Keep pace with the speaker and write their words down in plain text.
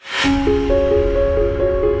อยา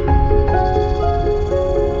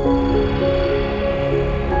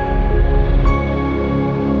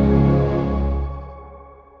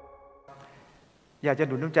กจะห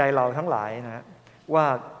นุนน้ำใจเราทั้งหลายนะว่า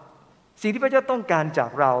สิ่งที่พระเจ้าต้องการจา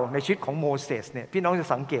กเราในชีวิตของโมเสสเนี่ยพี่น้องจะ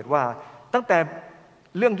สังเกตว่าตั้งแต่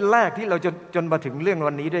เรื่องแรกที่เราจนมาถึงเรื่อง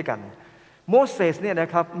วันนี้ด้วยกันโมเสสเนี่ยน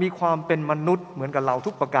ะครับมีความเป็นมนุษย์เหมือนกับเรา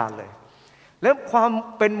ทุกประการเลยและความ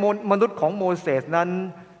เป็นมนุษย์ของโมเสสนั้น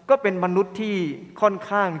ก็เป็นมนุษย์ที่ค่อน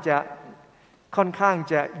ข้าง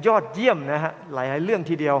จะยอดเยี่ยมนะฮะหลายเรื่อง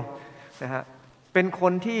ทีเดียวนะฮะเป็นค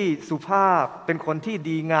นที่สุภาพเป็นคนที่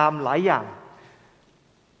ดีงามหลายอย่าง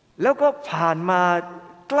แล้วก็ผ่านมา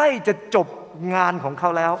ใกล้จะจบงานของเขา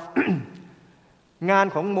แล้ว งาน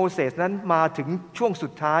ของโมเสสนั้นมาถึงช่วงสุ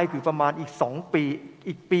ดท้ายคือประมาณอีก2 ปี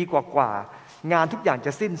อีกปีกว่าๆงานทุกอย่างจ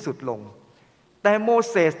ะสิ้นสุดลงแต่โม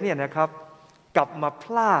เสสเนี่ยนะครับกลับมาพ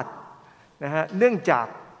ลาดนะฮะเนื่องจาก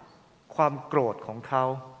ความโกรธของเขา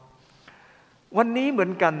วันนี้เหมือ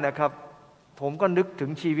นกันนะครับผมก็นึกถึ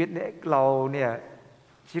งชีวิตเราเนี่ย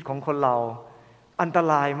ชีวิตของคนเราอันต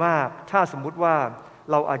รายมากถ้าสมมุติว่า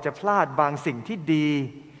เราอาจจะพลาดบางสิ่งที่ดี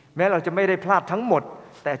แม้เราจะไม่ได้พลาดทั้งหมด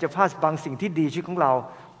แต่จะพลาดบางสิ่งที่ดีชีวิตของเรา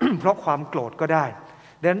เพราะความโกรธก็ได้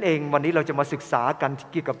ดังนั้นเองวันนี้เราจะมาศึกษากัน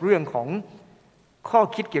เกี่ยวกับเรื่องของข้อ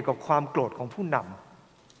คิดเกี่ยวกับความโกรธของผู้น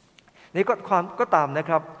ำนี่ก็ตามนะ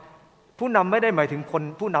ครับผู้นำไม่ได้หมายถึงคน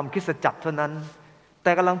ผู้นำคริสตจักรเท่านั้นแ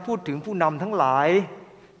ต่กำลังพูดถึงผู้นำทั้งหลาย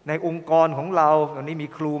ในองค์กรของเราวันนี้มี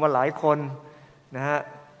ครูมาหลายคนนะฮะ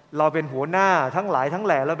เราเป็นหัวหน้าทั้งหลายทั้งแ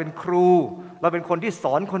หล่เราเป็นครูเราเป็นคนที่ส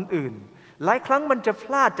อนคนอื่นหลายครั้งมันจะพ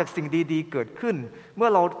ลาดจากสิ่งดีๆเกิดขึ้นเมื่อ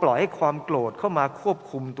เราปล่อยให้ความโกรธเข้ามาควบ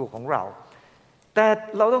คุมตัวของเราแต่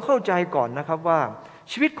เราต้องเข้าใจก่อนนะครับว่า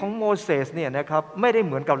ชีวิตของโมเสสเนี่ยนะครับไม่ได้เ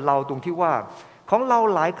หมือนกับเราตรงที่ว่าของเรา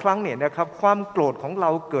หลายครั้งเนี่ยนะครับความโกรธของเรา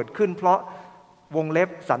เกิดขึ้นเพราะวงเล็บ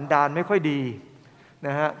สันดานไม่ค่อยดีน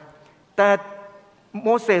ะฮะแต่โม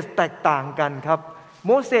เสสแตกต่างกันครับโ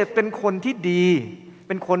มเสสเป็นคนที่ดีเ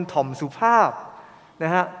ป็นคนถ่อมสุภาพน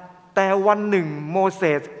ะฮะแต่วันหนึ่งโมเส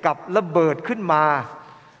สกลับระเบิดขึ้นมา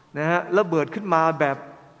นะฮะระเบิดขึ้นมาแบบ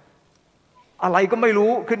อะไรก็ไม่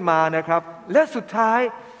รู้ขึ้นมานะครับและสุดท้าย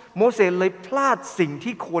โมเสสเลยพลาดสิ่ง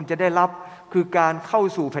ที่ควรจะได้รับคือการเข้า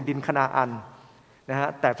สู่แผ่นดินคานาอันนะฮะ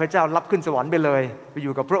แต่พระเจ้ารับขึ้นสวรรค์ไปเลยไปอ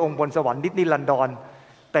ยู่กับพระองค์บนสวรรค์นิรันดร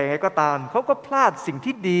แต่ไงก็ตามเขาก็พลาดสิ่ง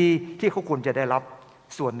ที่ดีที่เขาควรจะได้รับ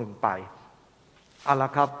ส่วนหนึ่งไปเอาละ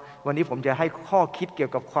ครับวันนี้ผมจะให้ข้อคิดเกี่ย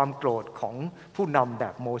วกับความโกรธของผู้นำแบ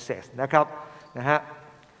บโมเสสนะครับนะฮะ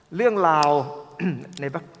เรื่องราว ใน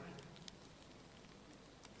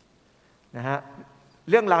นะฮะ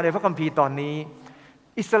เรื่องราวในพระคัมภีร์ตอนนี้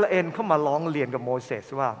อิสราเอลเข้ามาร้องเรียนกับโมเสส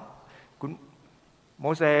ว่าคุณโม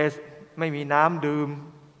เสสไม่มีน้ำดื่ม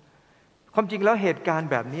ความจริงแล้วเหตุการณ์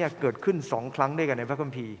แบบนี้เกิดขึ้น2 ครั้งด้วยกันในพระคัม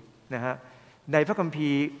ภีร์นะฮะในพระคัมภี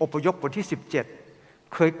ร์อพยพบทที่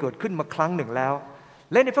17เคยเกิดขึ้นมาครั้งหนึ่งแล้ว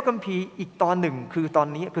และในพระคัมภีร์อีกตอนหนึ่งคือตอน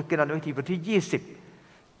นี้คือกิจการวิธีบทที่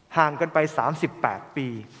20ห่างกันไป38 ปี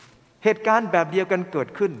เหตุการณ์แบบเดียวกันเกิด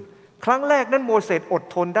ขึ้นครั้งแรกนั้นโมเสสอด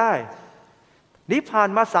ทนได้นี้ผ่าน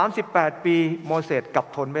มา38 ปีโมเสสกลับ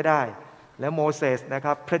ทนไม่ได้และโมเสสนะค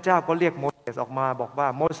รับพระเจ้าก็เรียกโมเสสออกมาบอกว่า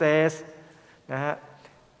โมเสสนะฮะ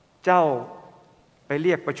เจ้าไปเ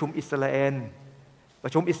รียกประชุมอิสราเอลปร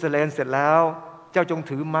ะชุมอิสราเอลเสร็จแล้วเจ้าจง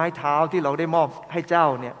ถือไม้เท้าที่เราได้มอบให้เจ้า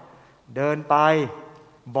เนี่ยเดินไป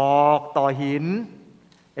บอกต่อหิน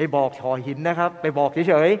บอกต่อหินนะครับไปบอก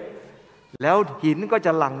เฉยๆแล้วหินก็จ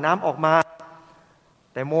ะหลั่งน้ำออกมา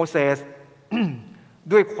แต่โมเสส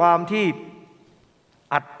ด้วยความที่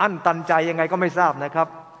อัดอั้นตันใจยังไงก็ไม่ทราบนะครับ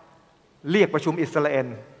เรียกประชุมอิสราเอล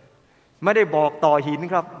ไม่ได้บอกต่อหิน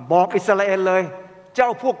ครับบอกอิสราเอลเลยเจ้า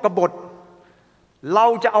พวกกบฏเรา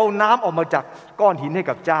จะเอาน้ำออกมาจากก้อนหินให้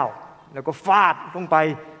กับเจ้าแล้วก็ฟาดลงไป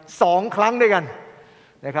2 ครั้งด้วยกัน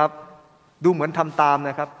นะครับดูเหมือนทำตาม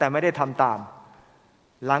นะครับแต่ไม่ได้ทำตาม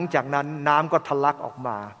หลังจากนั้นน้ำก็ทะลักออกม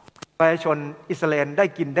าประชาชนอิสราเอลได้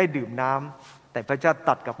กินได้ดื่มน้ำแต่พระเจ้าต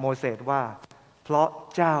รัสกับโมเสสว่าเพราะ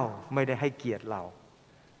เจ้าไม่ได้ให้เกียรติเรา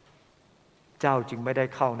เจ้าจึงไม่ได้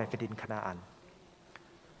เข้าในแผ่นดินคานาอัน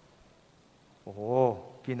โอ้โห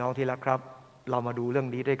พี่น้องที่รักครับเรามาดูเรื่อง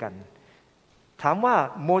นี้ด้วยกันถามว่า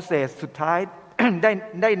โมเสสสุดท้าย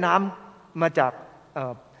ได้น้ำมาจาก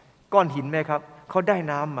ก้อนหินไหมครับเขาได้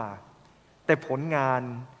น้ำมาแต่ผลงาน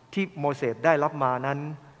ที่โมเสสได้รับมานั้น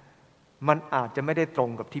มันอาจจะไม่ได้ตรง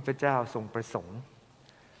กับที่พระเจ้าทรงประสงค์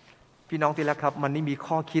พี่น้องที่รักครับมันนี่มี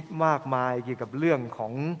ข้อคิดมากมายเกี่ยวกับเรื่องขอ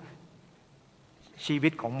งชีวิ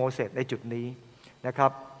ตของโมเสสในจุดนี้นะครั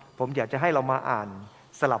บผมอยากจะให้เรามาอ่าน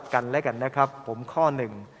สลับกันแล้วกันนะครับผมข้อหนึ่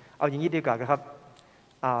งเอาอย่างนี้ดีกว่าครับ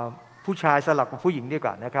ผู้ชายสลับกับผู้หญิงดีก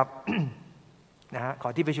ว่านะครับ นะฮะขอ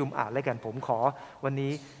ที่ประชุมอ่านแล้วกันผมขอวัน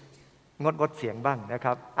นี้งดเสียงบ้างนะค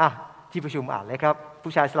รับที่ประชุมอ่านเลยครับ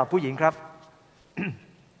ผู้ชายสลับผู้หญิงครับ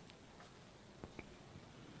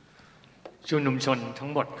ชุมนุมชนทั้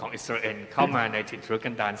งหมดของอิสราเอลเข้ามาในถิ่นทุรกั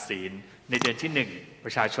นดารศีลในเดือนที่1ป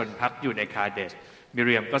ระชาชนพักอยู่ในคาเดชมิเ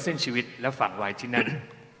รียมก็สิ้นชีวิตและฝังไว้ที่นั่น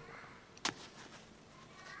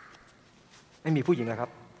ไม่มีผู้หญิงนะครับ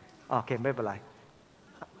โอเคไม่เป็นไร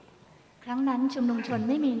ครั้งนั้นชุมนุมชน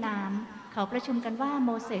ไม่มีน้ำเขาประชุมกันว่าโม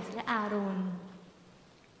เสสและอาโรน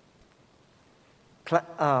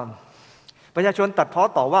ประชาชนตัดพ้อ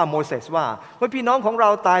ต่อว่าโมเสสว่าเมื่อพี่น้องของเรา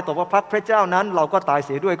ตายต่อพระพระเจ้านั้นเราก็ตายเ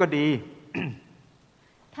สียด้วยก็ดี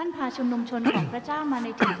ท่านพาชุมนุมชนของพระเจ้ามาใน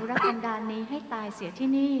ถิ่นทุรกันดารนี้ให้ตายเสียที่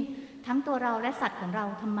นี่ทั้งตัวเราและสัตว์ของเรา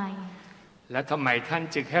ทำไมและทำไมท่าน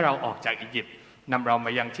จึงให้เราออกจากอียิปต์นำเราม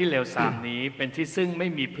ายังที่เลวทรามนี้เป็นที่ซึ่งไม่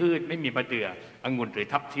มีพืชไม่มีมะเดื่อองุ่นหรือ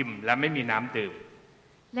ทับทิมและไม่มีน้ำดื่ม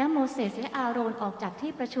แล้วโมเสสและอาโรนออกจาก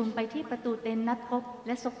ที่ประชุมไปที่ประตูเต็นท์นัดพบแ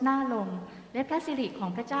ละซบหน้าลงและพระสิริของ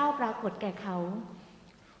พระเจ้าปรากฏแก่เขา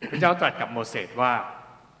พระเจ้าตรัสกับโมเสสว่า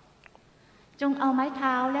จงเอาไม้เ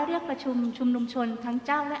ท้าและเรียกประชุมชุมนุมชนทั้งเ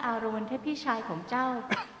จ้าและอาโรนที่พี่ชายของเจ้า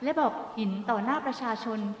และบอกหินต่อหน้าประชาช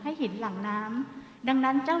นให้หินหลั่งน้ำดัง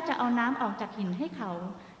นั้นเจ้าจะเอาน้ำออกจากหินให้เขา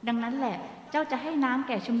ดังนั้นแหละเจ้าจะให้น้ำแ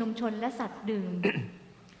ก่ชุมนุมชนและสัตว์ดื่ม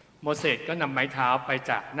โมเสสก็นำไม้เท้าไป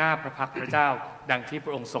จากหน้าพระพักตร์พระเจ้าดังที่พร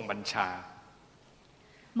ะองค์ทรงบัญชา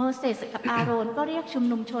โมเสสกับอาโรนก็เรียกชุม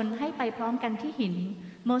นุมชนให้ไปพร้อมกันที่หิน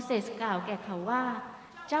โมเสสกล่าวแก่เขาว่า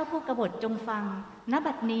เจ้าผู้กบฏจงฟังณ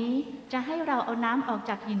บัดนี้จะให้เราเอาน้ำออก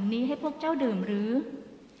จากหินนี้ให้พวกเจ้าดื่มหรือ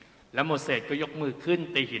และโมเสสก็ยกมือขึ้น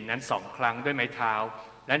ตีหินนั้น2 ครั้งด้วยไม้เท้า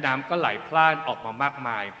และน้ำก็ไหลพล่านออกมามากม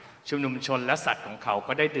ายชุมนุมชนและสัตว์ของเขา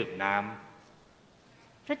ก็ได้ดื่มน้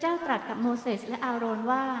ำพระเจ้าตรัสกับโมเสสและอาโรน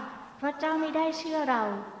ว่าเพราะเจ้าไม่ได้เชื่อเรา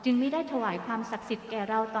จึงไม่ได้ถวายความศักดิ์สิทธิ์แก่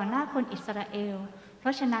เราต่อหน้าคนอิสราเอลเพร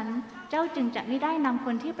าะฉะนั้นเจ้าจึงจะไม่ได้นำค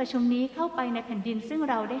นที่ประชุมนี้เข้าไปในแผ่นดินซึ่ง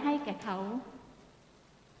เราได้ให้แก่เขา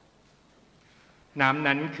น้ำ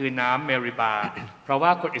นั้นคือน้ำเมริบา เพราะว่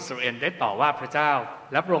าคนอิสราเอลได้ต่อว่าพระเจ้า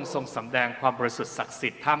และพระองค์ทรงสำแดงความบริสุทธิ์ศักดิ์สิ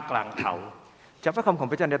ทธิ์ท่ามกลางเขาจากพระคำของ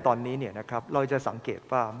พระเจ้าในตอนนี้เนี่ยนะครับเราจะสังเกต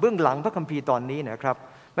ว่าเบื้องหลังพระคัมภีร์ตอนนี้นะครับ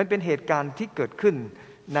มันเป็นเหตุการณ์ที่เกิดขึ้น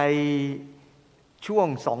ในช่วง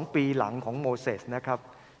2 ปีหลังของโมเสสนะครับ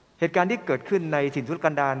เหตุการณ์ที่เกิดขึ้นในถิ่นทุร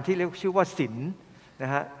กันดารที่เรียกชื่อว่าศิลน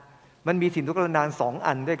ะฮะมันมีถิ่นทุรกันดาร2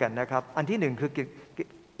 อันด้วยกันนะครับอันที่1คือ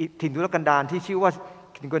ถิ่นทุรกันดารที่ชื่อว่า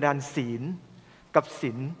ถิ่นทุรกันดารศีลกับ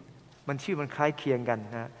ศิลมันชื่อมันคล้ายเคียงกัน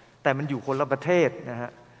นะแต่มันอยู่คนละประเทศนะฮะ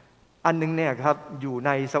อันนึงเนี่ยครับอยู่ใน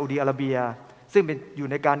ซาอุดีอาระเบียซึ่งเป็นอยู่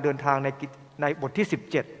ในการเดินทางในบทที่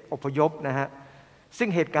17อพยพนะฮะซึ่ง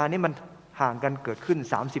เหตุการณ์นี้มันห่างกันเกิดขึ้น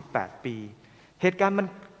38 ปีเหตุการณ์มัน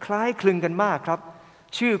คล้ายคลึงกันมากครับ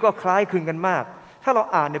ชื่อก็คล้ายคลึงกันมากถ้าเรา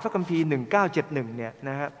อ่านในพระคัมภีร์1971เนี่ยน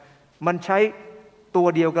ะฮะมันใช้ตัว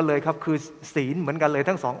เดียวกันเลยครับคือศีลเหมือนกันเลย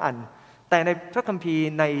ทั้ง2 อันแต่ในพระคัมภีร์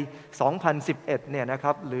ใน2011เนี่ยนะค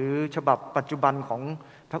รับหรือฉบับปัจจุบันของ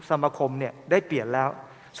พระสมาคมเนี่ยได้เปลี่ยนแล้ว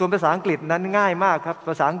ส่วนภาษาอังกฤษนั้นง่ายมากครับ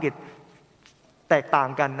ภาษาอังกฤษแตกต่าง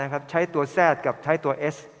กันนะครับใช้ตัว Z กับใช้ตัว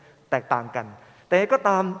S แตกต่างกันแต่ก็ต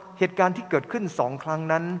ามเหตุการณ์ที่เกิดขึ้น2 ครั้ง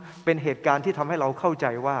นั้นเป็นเหตุการณ์ที่ทำให้เราเข้าใจ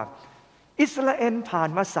ว่าอิสราเอลผ่าน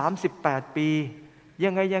มา38 ปียั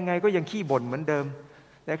งไงก็ยังขี้บ่นเหมือนเดิม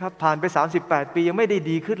นะครับผ่านไป38 ปียังไม่ได้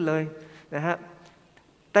ดีขึ้นเลยนะฮะ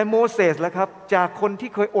แต่โมเสสล่ะครับจากคนที่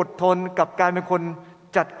เคยอดทนกับการเป็นคน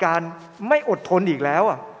จัดการไม่อดทนอีกแล้ว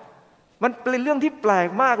อ่ะมันเป็นเรื่องที่แปลก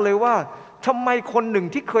มากเลยว่าทำไมคนหนึ่ง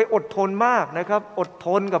ที่เคยอดทนมากนะครับอดท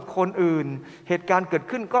นกับคนอื่นเหตุการณ์เกิด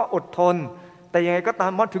ขึ้นก็อดทนแต่ยังไงก็ตา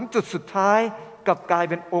มมาถึงจุดสุดท้ายกับกลาย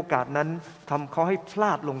เป็นโอกาสนั้นทำเขาให้พล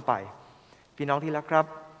าดลงไปพี่น้องที่รักครับ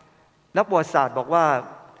นักประวัติศาสตร์บอกว่า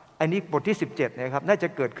อันนี้บทที่17นะครับน่าจะ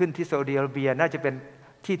เกิดขึ้นที่ซาอุดิอาระเบียน่าจะเป็น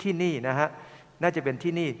ที่นี่นะฮะน่าจะเป็น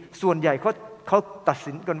ที่นี่ส่วนใหญ่เขาตัด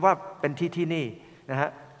สินกันว่าเป็นที่นี่นะฮะ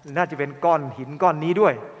น่าจะเป็นก้อนหินก้อนนี้ด้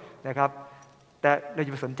วยนะครับแต่เราจ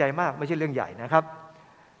ะไปสนใจมากไม่ใช่เรื่องใหญ่นะครับ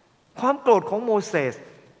ความโกรธของโมเสส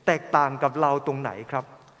แตกต่างกับเราตรงไหนครับ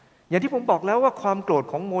อย่างที่ผมบอกแล้วว่าความโกรธ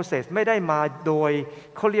ของโมเสสไม่ได้มาโดย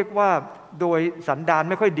เขาเรียกว่าโดยสันดาน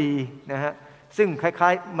ไม่ค่อยดีนะฮะซึ่งคล้า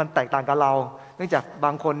ยๆมันแตกต่างกับเราเนื่องจากบ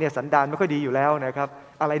างคนเนี่ยสันดานไม่ค่อยดีอยู่แล้วนะครับ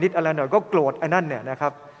อะไรนิดอะไรหน่อยก็โกรธไอ้นั่นเนี่ยนะครั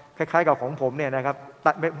บคล้ายๆกับของผมเนี่ยนะครับ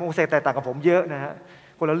โมเสสแตกต่างกับผมเยอะนะฮะ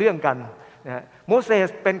คนละเรื่องกันนะฮะโมเสส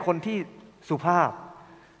เป็นคนที่สุภาพ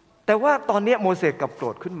แต่ว่าตอนนี้โมเสสกลับโกร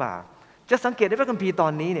ธขึ้นมาจะสังเกตในพระคัมภีร์ตอ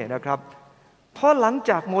นนี้เนี่ยนะครับพอหลัง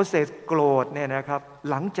จากโมเสสโกรธเนี่ยนะครับ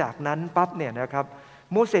หลังจากนั้นปั๊บเนี่ยนะครับ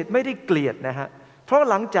โมเสสไม่ได้เกลียดนะฮะเพราะ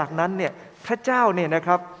หลังจากนั้นเนี่ยพระเจ้าเนี่ยนะค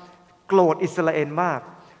รับโกรธอิสราเอลมาก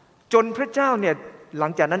จนพระเจ้าเนี่ย หลั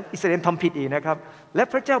งจากนั้นอิสราเอลทำผิดอีกนะครับและ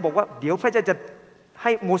พระเจ้าบอกว่าเดี๋ยวพระเจ้าจะใ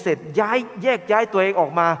ห้โมเสสแยกย้ายตัวเองออ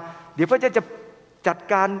กมาเดี๋ยวพระเจ้าจะจัด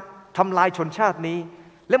การทำลายชนชาตินี้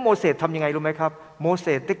และโมเสสทำยังไงรู้ไหมครับโมเส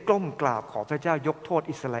สได้ก้มกราบขอพระเจ้ายกโทษ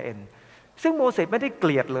อิสราเอลซึ่งโมเสสไม่ได้เก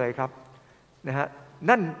ลียดเลยครับนะฮะ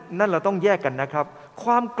นั่นเราต้องแยกกันนะครับค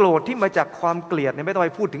วามโกรธที่มาจากความเกลียดเนี่ยไม่ต้องไป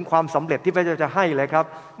พูดถึงความสำเร็จที่พระเจ้าจะให้เลยครับ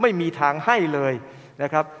ไม่มีทางให้เลยน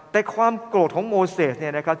ะครับแต่ความโกรธของโมเสสเนี่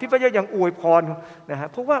ยนะครับที่พระเจ้ายังอวยพรนะฮะ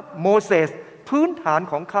เพราะว่าโมเสสพื้นฐาน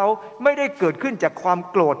ของเขาไม่ได้เกิดขึ้นจากความ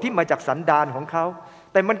โกรธที่มาจากสันดานของเขา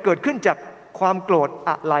แต่มันเกิดขึ้นจากความโกรธ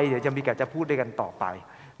อะไรเดี๋ยวจะพูดด้วยกันต่อไป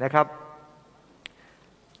นะครับ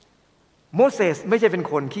โมเสสไม่ใช่เป็น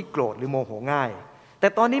คนขี้โกรธหรือโมโหง่ายแต่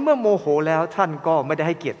ตอนนี้เมื่อโมโหแล้วท่านก็ไม่ได้ใ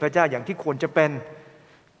ห้เกียรติพระเจ้าอย่างที่ควรจะเป็น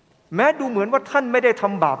แม้ดูเหมือนว่าท่านไม่ได้ท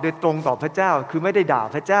ำบาปโดยตรงต่อพระเจ้าคือไม่ได้ด่า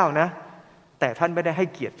พระเจ้านะแต่ท่านไม่ได้ให้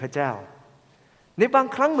เกียรติพระเจ้าในบาง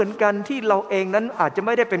ครั้งเหมือนกันที่เราเองนั้นอาจจะไ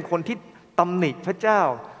ม่ได้เป็นคนที่ตำหนิพระเจ้า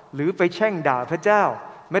หรือไปแช่งด่าพระเจ้า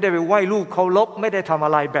ไม่ได้ไปไหว้รูปเคารพไม่ได้ทำอ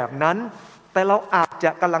ะไรแบบนั้นแต่เราอาจจ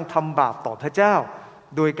ะกำลังทำบาปต่อพระเจ้า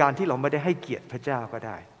โดยการที่เราไม่ได้ให้เกียรติพระเจ้าก็ไ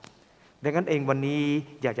ด้ดังนั้นเองวันนี้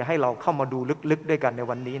อยากจะให้เราเข้ามาดูลึกๆด้วยกันใน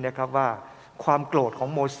วันนี้นะครับว่าความโกรธของ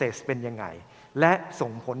โมเสสเป็นยังไงและส่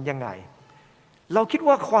งผลยังไงเราคิด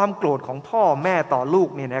ว่าความโกรธของพ่อแม่ต่อลูก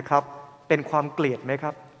เนี่ยนะครับเป็นความเกลียดไหมค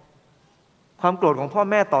รับความโกรธของพ่อ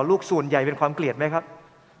แม่ต่อลูกส่วนใหญ่เป็นความเกลียดไหมครับ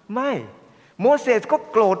ไม่โมเสสก็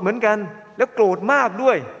โกรธเหมือนกันแล้วโกรธมากด้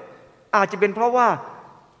วยอาจจะเป็นเพราะว่า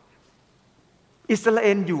อิสราเอ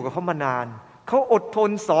ลอยู่กับเขามานานเขาอดท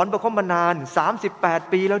นสอนพวกเขามานาน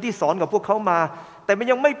38 ปีแล้วที่สอนกับพวกเขามาแต่มัน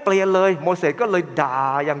ยังไม่เปลี่ยนเลยโมเสสก็เลยด่า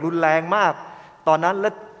อย่างรุนแรงมากตอนนั้นและ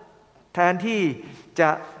แทนที่จะ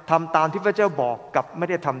ทำตามที่พระเจ้าบอกกับไม่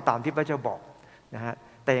ได้ทำตามที่พระเจ้าบอกนะฮะ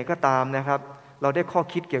แต่ก็ตามนะครับเราได้ข้อ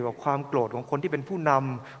คิดเกี่ยวกับความโกรธของคนที่เป็นผู้น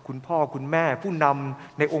ำคุณพ่อคุณแม่ผู้น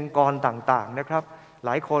ำในองค์กรต่างๆนะครับหล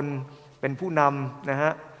ายคนเป็นผู้นำนะฮ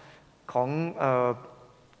ะของ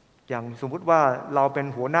อย่างสมมุติว่าเราเป็น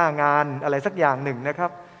หัวหน้างานอะไรสักอย่างหนึ่งนะครั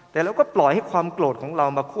บแต่เราก็ปล่อยให้ความโกรธของเรา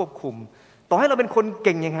มาควบคุมต่อให้เราเป็นคนเ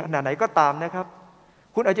ก่งอย่างขนาดไหนก็ตามนะครับ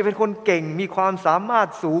คุณอาจจะเป็นคนเก่งมีความสามารถ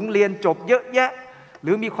สูงเรียนจบเยอะแยะห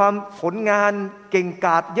รือมีความผลงานเก่งก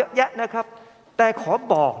าจเยอะแยะนะครับแต่ขอ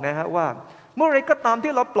บอกนะฮะว่าเมื่อไรก็ตาม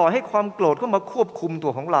ที่เราปล่อยให้ความโกรธเข้ามาควบคุมตั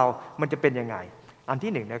วของเรามันจะเป็นยังไงอัน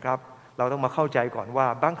ที่หนึ่งนะครับเราต้องมาเข้าใจก่อนว่า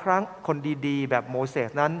บางครั้งคนดีๆแบบโมเสส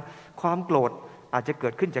นั้นความโกรธอาจจะเกิ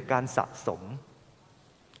ดขึ้นจากการสะสม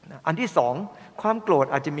อันที่สองความโกรธ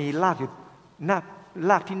อาจจะมีราก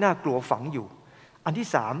ที่น่ากลัวฝังอยู่อันที่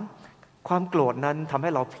สามความโกรธนั้นทำให้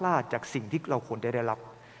เราพลาดจากสิ่งที่เราควรได้รับ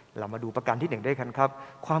เรามาดูประการที่หนึ่งด้วยกันครับ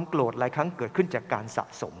ความโกรธหลายครั้งเกิดขึ้นจากการสะ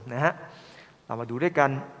สมนะฮะเรามาดูด้วยกัน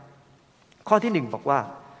ข้อที่หนึ่งบอกว่า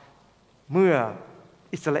เมื่อ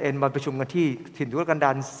อิสราเอลมาประชุมกันที่ถิ่นทุรกันด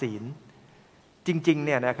ารศีลจริงๆเ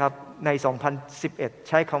นี่ยนะครับใน2011ใ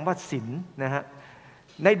ช้คำว่าศีลนะฮะ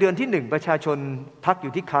ในเดือนที่หนึ่งประชาชนพักอ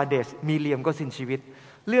ยู่ที่คาเดชมีเลียมก็สิ้นชีวิต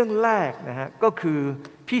เรื่องแรกนะฮะก็คือ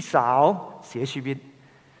พี่สาวเสียชีวิต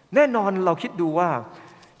แน่นอนเราคิดดูว่า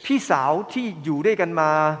พี่สาวที่อยู่ด้วยกันม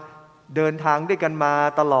าเดินทางด้วยกันมา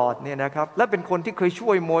ตลอดเนี่ยนะครับและเป็นคนที่เคยช่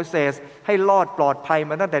วยโมเสสให้รอดปลอดภัย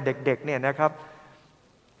มาตั้งแต่เด็กๆเนี่ยนะครับ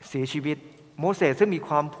เสียชีวิตโมเสสซึ่งมีค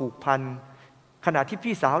วามผูกพันขณะที่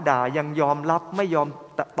พี่สาวด่ายังยอมรับไม่ยอม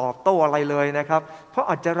ตอบโต้อะไรเลยนะครับเพราะ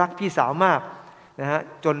อาจจะรักพี่สาวมากนะฮะ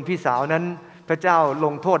จนพี่สาวนั้นพระเจ้าล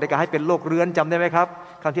งโทษในการให้เป็นโรคเรื้อนจำได้ไหมครับ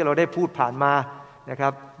คำที่เราได้พูดผ่านมานะครั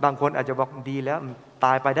บบางคนอาจจะบอกดีแล้วต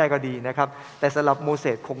ายไปได้ก็ดีนะครับแต่สำหรับโมเส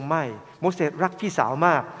สคงไม่โมเสสรักพี่สาวม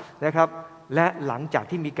ากนะครับและหลังจาก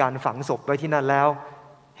ที่มีการฝังศพไว้ที่นั่นแล้ว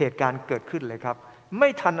เหตุการณ์เกิดขึ้นเลยครับไม่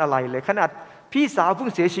ทันอะไรเลยขนาดพี่สาวเพิ่ง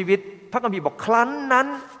เสียชีวิตพระคัมภีร์บอกครั้นนั้น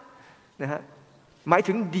นะฮะหมาย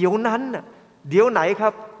ถึงเดี๋ยวนั้นเดี๋ยวไหนครั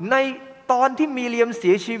บในตอนที่มีเลียมเ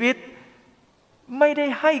สียชีวิตไม่ได้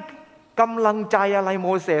ให้กำลังใจอะไรโม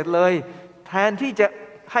เสสเลยแทนที่จะ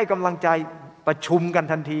ให้กำลังใจประชุมกัน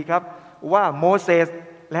ทันทีครับว่าโมเสส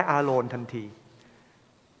และอาโรนทันที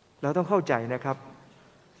เราต้องเข้าใจนะครับ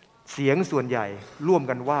เสียงส่วนใหญ่ร่วม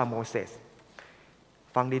กันว่าโมเสส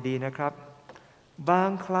ฟังดีๆนะครับบา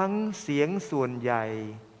งครั้งเสียงส่วนใหญ่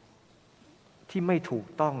ที่ไม่ถูก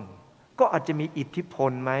ต้องก็อาจจะมีอิทธิพ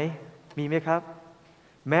ลไหมมีไหมครับ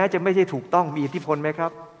แม้จะไม่ใช่ถูกต้องมีอิทธิพลไหมครั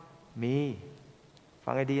บมี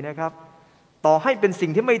ฟังให้ดีนะครับต่อให้เป็นสิ่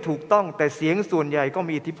งที่ไม่ถูกต้องแต่เสียงส่วนใหญ่ก็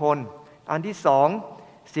มีอิทธิพลอันที่สอง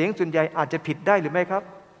เสียงส่วนใหญ่อาจจะผิดได้หรือไม่ครับ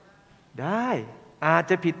ได้อาจ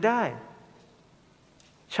จะผิดได้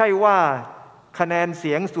ใช่ว่าคะแนนเ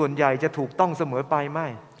สียงส่วนใหญ่จะถูกต้องเสมอไปไม่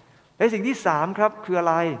และสิ่งที่สามครับคืออะ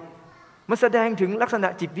ไรมันแสดงถึงลักษณะ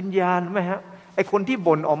จิตวิญญาณไหมฮะ ไอ้คนที่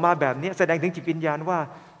บ่นออกมาแบบนี้แสดงถึงจิตวิญญาณว่า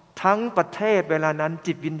ทั้งประเทศเวลานั้น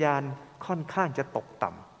จิตวิญญาณค่อนข้างจะตกต่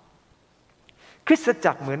ำคริสต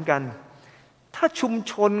จักรเหมือนกันถ้าชุม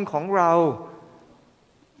ชนของเรา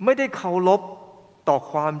ไม่ได้เคารพต่อ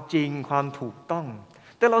ความจริงความถูกต้อง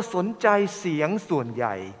แต่เราสนใจเสียงส่วนให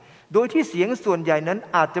ญ่โดยที่เสียงส่วนใหญ่นั้น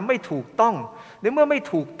อาจจะไม่ถูกต้องในเมื่อไม่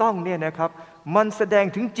ถูกต้องเนี่ยนะครับมันแสดง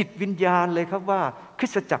ถึงจิตวิญญาณเลยครับว่าคริ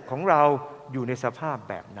สตจักรของเราอยู่ในสภาพ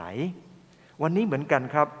แบบไหนวันนี้เหมือนกัน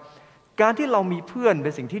ครับการที่เรามีเพื่อนเป็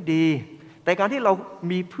นสิ่งที่ดีแต่การที่เรา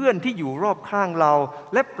มีเพื่อนที่อยู่รอบข้างเรา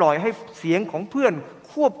และปล่อยให้เสียงของเพื่อน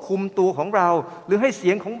ควบคุมตัวของเราหรือให้เสี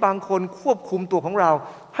ยงของบางคนควบคุมตัวของเรา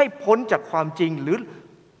ให้พ้นจากความจริงหรือ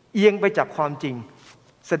เอียงไปจากความจริง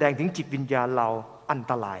แสดงถึงจิตวิญญาณเราอัน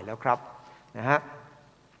ตรายแล้วครับนะฮะ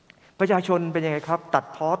ประชาชนเป็นยังไงครับตัด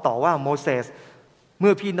พ้อต่อว่าโมเสสเ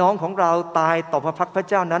มื่อพี่น้องของเราตายต่อพระพักพระ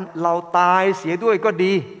เจ้านั้นเราตายเสียด้วยก็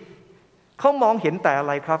ดีเขามองเห็นแต่อะ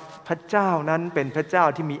ไรครับพระเจ้านั้นเป็นพระเจ้า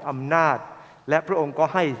ที่มีอำนาจและพระองค์ก็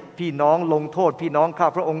ให้พี่น้องลงโทษพี่น้องข้า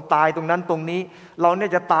พระองค์ตายตรงนั้นตรงนี้เราเนี่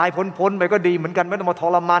ยจะตายพ้นไปก็ดีเหมือนกันไม่ต้องมาท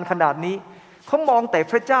รมานขนาดนี้เขามองแต่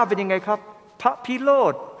พระเจ้าเป็นยังไงครับพระพิโร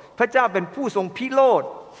ธพระเจ้าเป็นผู้ทรงพิโรธ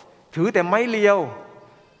ถือแต่ไม้เรียว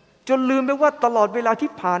จนลืมไปว่าตลอดเวลา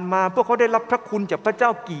ที่ผ่านมาพวกเขาได้รับพระคุณจากพระเจ้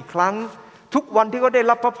ากี่ครั้งทุกวันที่เขาได้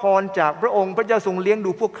รับพระพรจากพระองค์พระเจ้าทรงเลี้ยงดู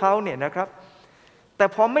พวกเขาเนี่ยนะครับแต่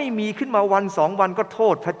พอไม่มีขึ้นมาวันสองวันก็โท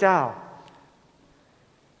ษพระเจ้า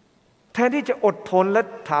แทนที่จะอดทนและ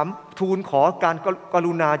ถามทูลขอการก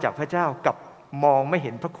รุณาจากพระเจ้ากับมองไม่เ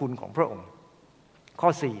ห็นพระคุณของพระองค์ข้อ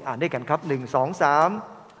4อ่านด้วยกันครับ1 2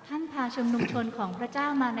 3ท่านพาชุมนุมชนของพระเจ้า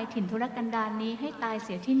มาในถิ่นทุรกันดารนี้ให้ตายเ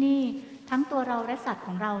สียที่นี่ทั้งตัวเราและสัตว์ข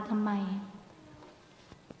องเราทำไม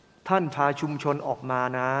ท่านพาชุมชนออกมา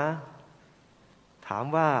นะถาม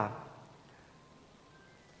ว่า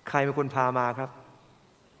ใครเป็นคนพามาครับ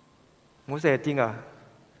โมเสสจริงเหรอ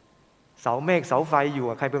เสาเมฆเสาไฟอยู่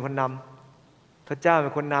ใครเป็นคนนำพระเจ้าเป็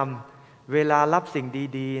นคนนำเวลารับสิ่ง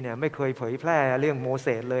ดีๆเนี่ยไม่เคยเผยแพร่เรื่องโมเส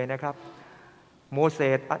สเลยนะครับโมเส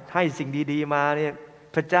สให้สิ่งดีๆมาเนี่ย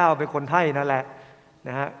พระเจ้าเป็นคนให้นั่นแหละน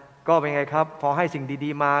ะฮะก็เป็นไงครับพอให้สิ่งดี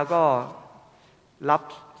ๆมาก็รับ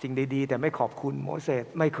สิ่งดีๆแต่ไม่ขอบคุณโมเสส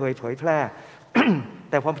ไม่เคยเผยแพร่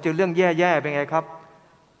แต่พอเจอเรื่องแย่ๆเป็นไงครับ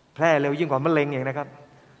แพร่เร็วยิ่งกว่ามะเร็งอย่างนะครับ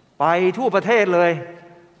ไปทั่วประเทศเลย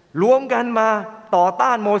รวมกันมาต่อต้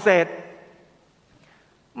านโมเสส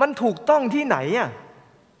มันถูกต้องที่ไหนอ่ะ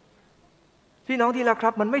พี่น้องที่รักค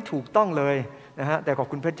รับมันไม่ถูกต้องเลยนะฮะแต่ขอบ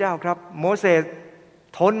คุณพระเจ้าครับโมเสส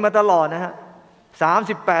ทนมาตลอดนะฮะ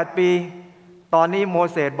38 ปีตอนนี้โม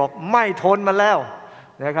เสสบอกไม่ทนมาแล้ว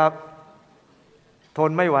นะครับทน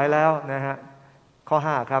ไม่ไหวแล้วนะฮะข้อ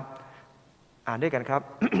5ครับอ่านด้วยกันครับ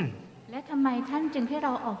และทำไมท่านจึงให้เร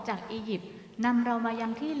าออกจากอียิปต์นำเรามายั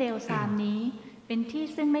งที่เลวทรามนี้เป็นที่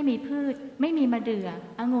ซึ่งไม่มีพืชไม่มีมะเดื่อ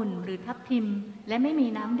องุ่นหรือทับทิมและไม่มี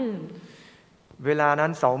น้ำดื่มเวลานั้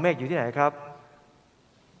นเสาเมฆอยู่ที่ไหนครับ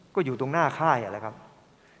ก็อยู่ตรงหน้าค่ายแหละครับ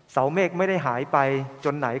เสาเมฆไม่ได้หายไปจ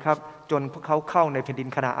นไหนครับจนพวกเขาเข้าในแผ่นดิน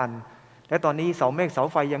คานาอันและตอนนี้เสาเมฆเสา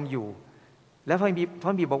ไฟยังอยู่และพระ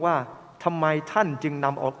บิดบอกว่าทำไมท่านจึงน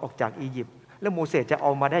ำออกจากอียิปต์แล้วโมเสสจะเอ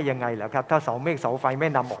ามาได้ยังไงล่ะครับถ้าเสาเมฆเสาไฟไม่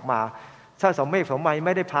นำออกมาถ้าเสาเมฆเสาไฟไ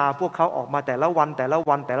ม่ได้พาพวกเขาออกมาแต่ละวัน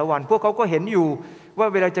พวกเขาก็เห็นอยู่ว่า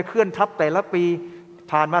เวลาจะเคลื่อนทัพแต่ละปี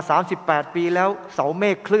ผ่านมา38 ปีแล้วเสาเม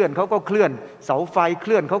ฆเคลื่อนเขาก็เคลื่อนเสาไฟเค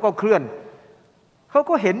ลื่อนเขาก็เคลื่อนเขา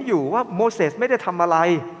ก็เห็นอยู่ว่าโมเสสไม่ได้ทำอะไร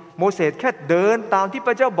โมเสสแค่เดินตามที่พ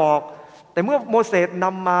ระเจ้าบอกแต่เมื่อโมเสสน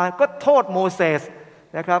ำมาก็โทษโมเสส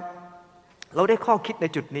นะครับเราได้ข้อคิดใน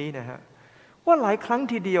จุดนี้นะฮะว่าหลายครั้ง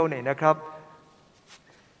ทีเดียวเนี่ยนะครับ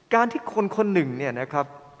การที่คนหนึ่งเนี่ยนะครับ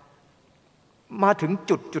มาถึง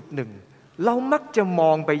จุดหนึ่งเรามักจะม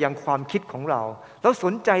องไปยังความคิดของเราส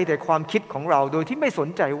นใจแต่ความคิดของเราโดยที่ไม่สน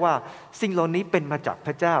ใจว่าสิ่งเหล่านี้เป็นมาจากพ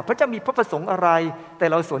ระเจ้าพระเจ้ามีพระประสงค์อะไรแต่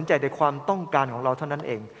เราสนใจแต่ความต้องการของเราเท่านั้นเ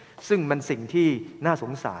องซึ่งมันสิ่งที่น่าส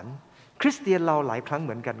งสารคริสเตียนเราหลายครั้งเห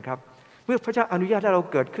มือนกันครับเมื่อพระเจ้าอนุญาตให้เรา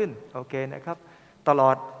เกิดขึ้นโอเคนะครับตล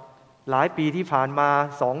อดหลายปีที่ผ่านมา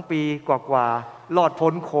2 ปีกว่าๆรอด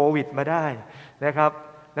พ้นโควิดมาได้นะครับ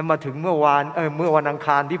แล้วมาถึงเมื่อวันอังค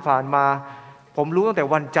ารที่ผ่านมาผมรู้ตั้งแต่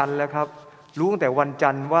วันจันทร์แล้วครับรู้ตั้งแต่วันจั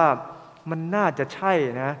นทร์ว่ามันน่าจะใช่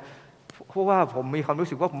นะเพราะว่าผมมีความรู้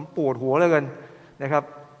สึกว่าผมปวดหัวเหลือเกินนะครับ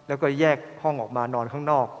แล้วก็แยกห้องออกมานอนข้าง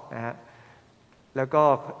นอกนะฮะแล้วก็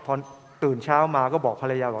พอตื่นเช้ามาก็บอกภร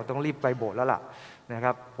รยาบอกต้องรีบไปโบสถ์แล้วล่ะนะค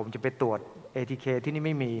รับผมจะไปตรวจ ATK ที่นี่ไ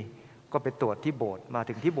ม่มีก็ไปตรวจที่โบสถ์มา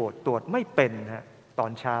ถึงที่โบสถ์ตรวจไม่เป็นฮะตอ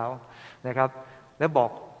นเช้านะครับแล้วบอก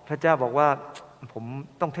พระเจ้าบอกว่าผม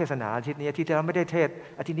ต้องเทศนาอาทิตย์นี้อาทิตย์ที่แล้วไม่ได้เทศ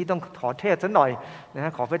อาทิตย์นี้ต้องขอเทศซะหน่อยน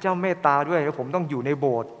ะขอพระเจ้าเมตตาด้วยแล้วผมต้องอยู่ในโบ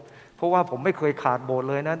สถ์เพราะว่าผมไม่เคยขาดโบสถ์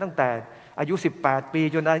เลยนะตั้งแต่ อายุ18ปี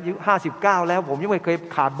จนอายุ59แล้วผมยังไม่เคย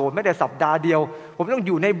ขาดโบสถ์แม้แต่สัปดาห์เดียวผมต้องอ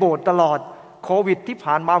ยู่ในโบสถ์ตลอดโควิดที่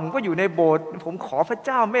ผ่านมาผมก็อยู่ในโบสถ์ผมขอพระเ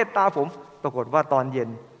จ้าเมตตาผมปรากฏว่าตอนเย็น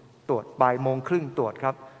ตรวจบ่ายโมงครึ่งตรวจค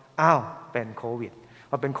รับอ้าวเป็นโควิด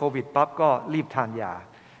พอเป็นโควิดปั๊บก็รีบทานยา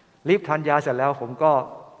เสร็จแล้วผมก็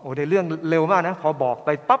ได้เรื่องเร็วมากนะพอบอกไป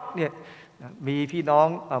ปั๊บเนี่ยมีพี่น้อง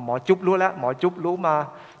หมอจุ๊บรู้แล้วหมอจุ๊บรู้มา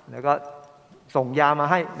แล้วก็ส่งยามา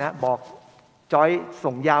ให้นะบอกจอย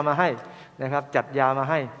ส่งยามาให้นะครับจัดยามา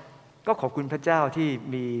ให้ก็ขอบคุณพระเจ้าที่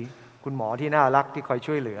มีคุณหมอที่น่ารักที่คอย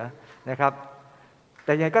ช่วยเหลือนะครับแ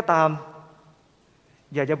ต่ยังไงก็ตาม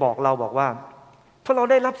อยากจะบอกว่าพอเรา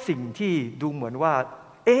ได้รับสิ่งที่ดูเหมือนว่า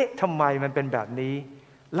เอ๊ะทำไมมันเป็นแบบนี้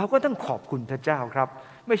เราก็ต้องขอบคุณพระเจ้าครับ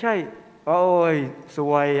ไม่ใช่โอ้ยซ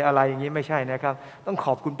วยอะไรอย่างนี้ไม่ใช่นะครับต้องข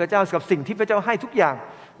อบคุณพระเจ้ากับสิ่งที่พระเจ้าให้ทุกอย่าง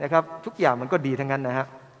นะครับทุกอย่างมันก็ดีทั้งนั้นนะฮะ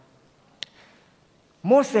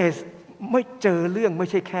โมเสสไม่เจอเรื่องไม่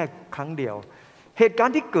ใช่แค่ครั้งเดียวเหตุการ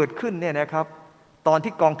ณ์ที่เกิดขึ้นเนี่ยนะครับตอน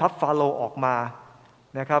ที่กองทัพฟาโรห์ออกมา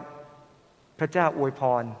นะครับพระเจ้าอวยพ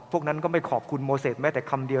รพวกนั้นก็ไม่ขอบคุณโมเสสแม้แต่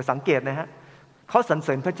คำเดียวสังเกตนะฮะเขาสรรเส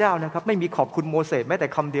ริญพระเจ้านะครับไม่มีขอบคุณโมเสสแม้แต่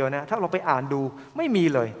คำเดียวนะถ้าเราไปอ่านดูไม่มี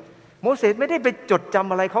เลยโมเสสไม่ได้ไปจดจ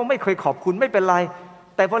ำอะไรเขาไม่เคยขอบคุณไม่เป็นไร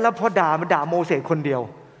แต่พอด่ามันด่าโมเสสคนเดียว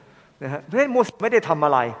นะฮะเพราะฉะนั้นโมเสสไม่ได้ทำอ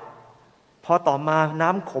ะไรพอต่อมาน้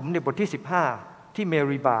ำขมในบทที่15ที่เม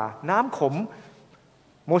ริบาน้ำขม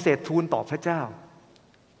โมเสสทูลต่อพระเจ้า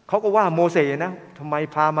เขาก็ว่าโมเสสนะทำไม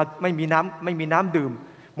พามาไม่มีน้ำดื่ม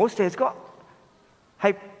โมเสสก็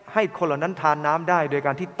ให้คนเหล่านั้นทานน้ำได้โดยก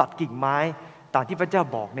ารที่ตัดกิ่งไม้ตามที่พระเจ้า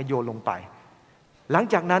บอกในโยนลงไปหลัง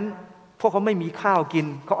จากนั้นพวกเขาไม่มีข้าวกิน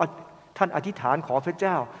ท่านอธิษฐานขอพระเ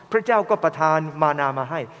จ้าพระเจ้าก็ประทานมานามา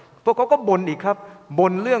ให้พวกเขาก็บ่นอีกครับ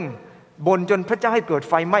บ่นจนพระเจ้าให้เกิด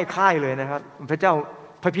ไฟไหม้ค่ายเลยนะครับพระเจ้า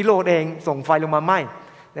พระพิโรธเองส่งไฟลงมาไหม้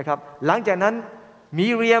นะครับหลังจากนั้นมิ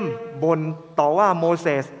เรียมบ่นต่อว่าโมเส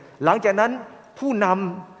สหลังจากนั้นผู้น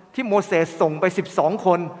ำที่โมเสสส่งไป12ค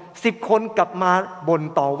น10คนกลับมาบ่น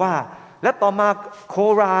ต่อว่าและต่อมาโค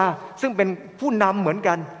ราซึ่งเป็นผู้นำเหมือน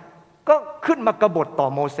กันก็ขึ้นมากบฏต่อ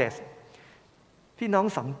โมเสสพี่น้อง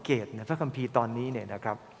สังเกตนะพระคัมภีร์ตอนนี้เนี่ยนะค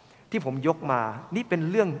รับที่ผมยกมานี่เป็น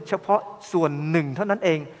เรื่องเฉพาะส่วนหนึ่งเท่านั้นเอ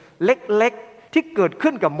งเล็กๆที่เกิด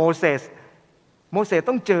ขึ้นกับโมเสส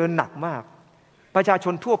ต้องเจอหนักมากประชาช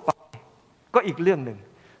นทั่วไปก็อีกเรื่องหนึ่ง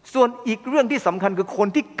ส่วนอีกเรื่องที่สำคัญคือคน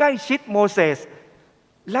ที่ใกล้ชิดโมเสส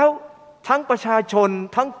แล้วทั้งประชาชน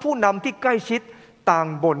ทั้งผู้นำที่ใกล้ชิดต่าง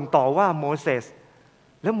บ่นต่อว่าโมเสส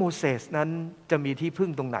แล้วโมเสสนั้นจะมีที่พึ่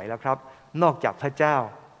งตรงไหนล่ะครับนอกจากพระเจ้า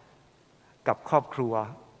กับครอบครัว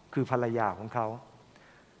คือภรรยาของเขา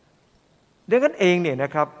ดังนั้นเองเนี่ยน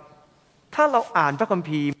ะครับถ้าเราอ่านพระคัม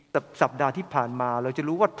ภีร์สัปดาห์ที่ผ่านมาเราจะ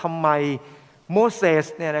รู้ว่าทำไมโมเสส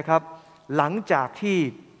เนี่ยนะครับหลังจากที่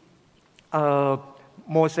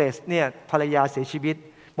โมเสสเนี่ยภรรยาเสียชีวิต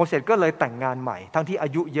โมเสสก็เลยแต่งงานใหม่ทั้งที่อา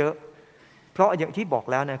ยุเยอะเพราะอย่างที่บอก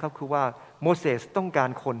แล้วนะครับคือว่าโมเสสต้องการ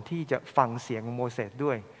คนที่จะฟังเสียงของโมเสส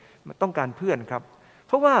ด้วยต้องการเพื่อนครับเ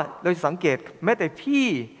พราะว่าเราสังเกตแม้แ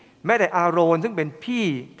ต่อาโรนซึ่งเป็นพี่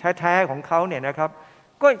แท้ๆของเขาเนี่ยนะครับ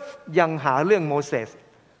ก็ยังหาเรื่องโมเสส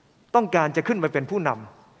ต้องการจะขึ้นมาเป็นผู้น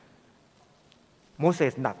ำโมเส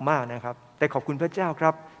สหนักมากนะครับแต่ขอบคุณพระเจ้าครั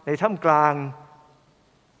บในท่ามกลาง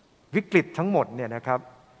วิกฤตทั้งหมดเนี่ยนะครับ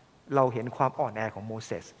เราเห็นความอ่อนแอของโมเ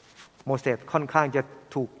สสค่อนข้างจะ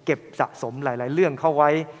ถูกเก็บสะสมหลายๆเรื่องเข้าไว้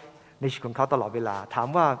ในชีวิตของเขาตลอดเวลาถาม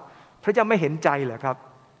ว่าพระเจ้าไม่เห็นใจเหรอครับ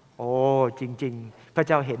โอ้จริงๆพระเ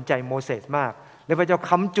จ้าเห็นใจโมเสสมากและพระเจ้า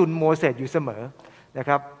ค้ำจุนโมเสสอยู่เสมอนะค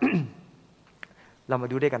รับ เรามา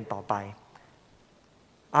ดูด้วยกันต่อไป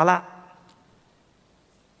เอาละ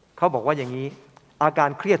เขาบอกว่าอย่างนี้อาการ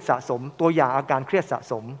เครียดสะสมตัวอย่างอาการเครียดสะ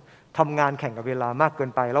สมทำงานแข่งกับเวลามากเกิน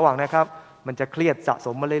ไประหว่างนะครับมันจะเครียดสะส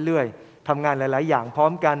มมาเรื่อยๆทำงานหลายๆอย่างพร้อ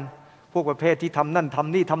มกันพวกประเภทที่ทำนั่นท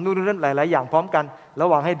ำนี่ทำนู่นนั่นหลายๆอย่างพร้อมกันระ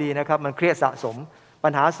วังให้ดีนะครับมันเครียดสะสมปั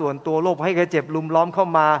ญหาส่วนตัวโรคภัยไข้เจ็บลุมล้อมเข้า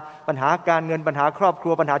มาปัญหาการเงินปัญหาครอบครั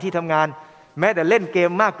วปัญหาที่ทำงานแม้แต่เล่นเก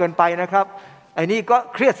มมากเกินไปนะครับไอ้นี่ก็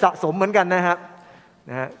เครียดสะสมเหมือนกันนะฮะ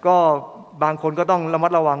ก็บางคนก็ต้องระมั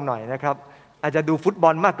ดระวังหน่อยนะครับอาจจะดูฟุตบอ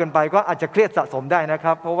ลมากเกินไปก็อาจจะเครียดสะสมได้นะค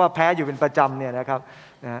รับเพราะว่าแพ้อยู่เป็นประจำเนี่ยนะครับ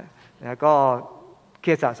ก็เค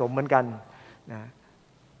รียดสะสมเหมือนกัน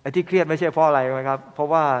ไอ้ที่เครียดไม่ใช่เพราะอะไรนะครับเพราะ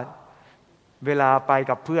ว่าเวลาไป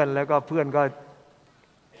กับเพื่อนแล้วก็เพื่อนก็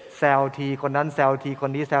แซวทีคนนั้นแซวทีค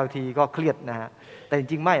นนี้แซวทีก็เครียดนะฮะแต่จ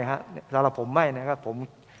ริงๆไม่ฮะสำหรับผมไม่นะครับผม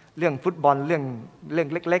เรื่องฟุตบอลเรื่อง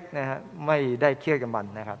เล็กๆนะฮะไม่ได้เครียดกับมัน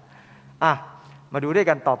นะครับมาดูด้วย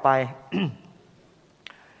กันต่อไป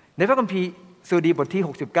ในพระคัมภีร์สดุดีบทที่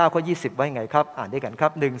69ข้อ20ไว้ไงครับอ่านด้วยกันครั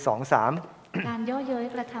บ1 2 3การย่อเย้ย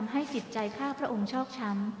กระทำให้จิตใจข้าพระองค์ชอกช้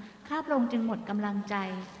ำข้าพระองค์จึงหมดกำลังใจ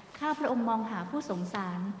ข้าพระองค์มองหาผู้สงสา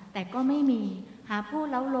รแต่ก็ไม่มีหาผู้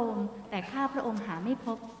เล้าโลมแต่ข้าพระองค์หาไม่พ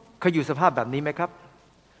บเคยอยู่สภาพแบบนี้ไหมครับ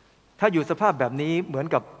ถ้าอยู่สภาพแบบนี้เหมือน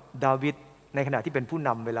กับดาวิดในขณะที่เป็นผู้น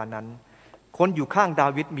ำเวลานั้นคนอยู่ข้างดา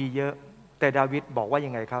วิดมีเยอะแต่ดาวิดบอกว่า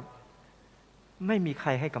ยังไงครับไม่มีใคร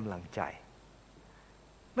ให้กำลังใจ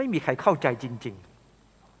ไม่มีใครเข้าใจจริง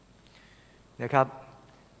ๆนะครับ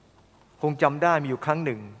คงจำได้มีอยู่ครั้งห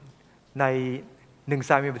นึ่งใน1 ซ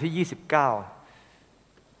ามูเอลบทที่29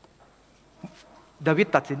ดาวิด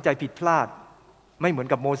ตัดสินใจผิดพลาดไม่เหมือน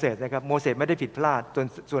กับโมเสสนะครับโมเสสไม่ได้ผิดพลาด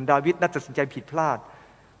ส่วนดาวิดตัดสินใจผิดพลาด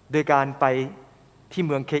โดยการไปที่เ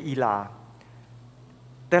มืองเคอีลา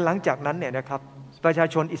แต่หลังจากนั้นเนี่ยนะครับประชา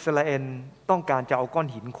ชนอิสราเอลต้องการจะเอาก้อน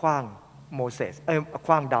หินขว้างโมเสสข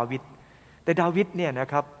ว้างดาวิดแต่ดาวิดเนี่ยน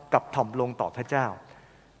ะครับกลับถ่อมลงต่อพระเจ้า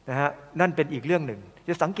นะฮะนั่นเป็นอีกเรื่องหนึ่งจ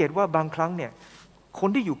ะสังเกตว่าบางครั้งเนี่ยคน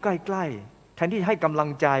ที่อยู่ใกล้ๆแทนที่ให้กำลัง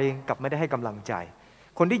ใจกลับไม่ได้ให้กำลังใจ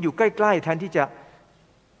คนที่อยู่ใกล้ๆแทนที่จะ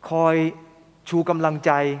คอยชูกำลังใ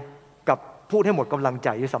จกับพูดให้หมดกำลังใจ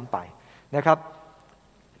ด้วยซ้ำไปนะครับ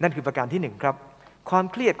นั่นคือประการที่1ครับความ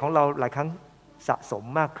เครียดของเราหลายครั้งสะสม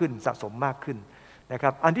มากขึ้นนะครั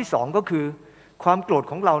บอันที่2ก็คือความโกรธ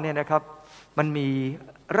ของเราเนี่ยนะครับมันมี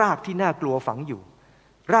รากที่น่ากลัวฝังอยู่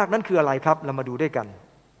รากนั้นคืออะไรครับเรามาดูด้วยกัน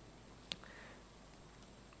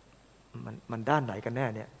มันด้านไหนกันแน่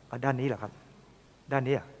เนี่ยด้านนี้เหรอครับด้าน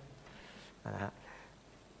นี้นะฮะ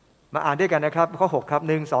มาอ่านด้วยกันนะครับข้อ6ครับ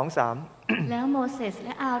1 2 3 แล้วโมเสสแล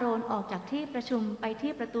ะอาโรนออกจากที่ประชุมไป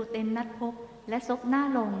ที่ประตูเต็นท์นัดพบและซบหน้า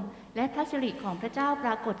ลงและพระสิริของพระเจ้าป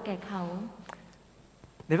รากฏแก่เขา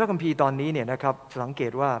ในพระคัมภีร์ตอนนี้เนี่ยนะครับสังเก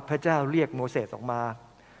ตว่าพระเจ้าเรียกโมเสสออกมา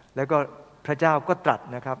แล้วก็พระเจ้าก็ตรัส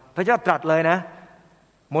นะครับพระเจ้าตรัสเลยนะ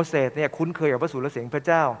โมเสสเนี่ยคุ้นเคยกับพระสุรเสียงพระ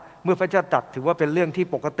เจ้าเมื่อพระเจ้าตรัสถือว่าเป็นเรื่องที่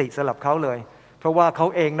ปกติสำหรับเขาเลยเพราะว่าเขา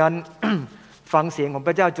เองนั้น ฟังเสียงของพ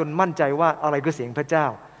ระเจ้าจนมั่นใจว่าอะไรคือเสียงพระเจ้า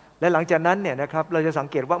และหลังจากนั้นเนี่ยนะครับเราจะสัง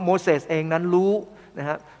เกตว่าโมเสสเองนั้นรู้นะ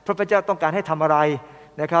ฮะพระเจ้าต้องการให้ทำอะไร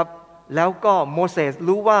นะครับแล้วก็โมเสส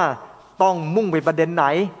รู้ว่าต้องมุ่งไปประเด็นไหน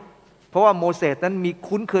เพราะว่าโมเสสนั้นมี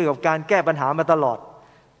คุ้นเคยกับการแก้ปัญหามาตลอด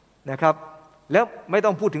นะครับแล้วไม่ต้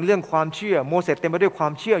องพูดถึงเรื่องความเชื่อโมเสสเต็มไปด้วยควา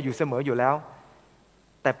มเชื่ออยู่เสมออยู่แล้ว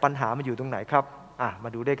แต่ปัญหามันอยู่ตรงไหนครับมา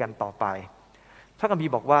ดูด้วยกันต่อไปพระคัมภี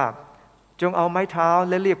ร์บอกว่าจงเอาไม้เท้า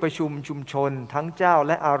และเรียกประชุมชุมชนทั้งเจ้าแ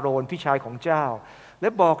ละอาโรนพี่ชายของเจ้าและ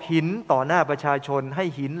บอกหินต่อหน้าประชาชนให้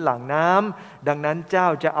หินหลั่งน้ำดังนั้นเจ้า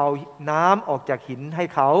จะเอาน้ำออกจากหินให้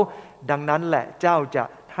เขาดังนั้นแหละเจ้าจะ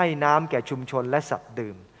ให้น้ำแก่ชุมชนและสัตว์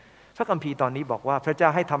ดื่มพระคัมภีร์ตอนนี้บอกว่าพระเจ้า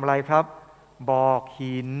ให้ทำอะไรครับบอก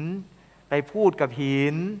หินไปพูดกับหิ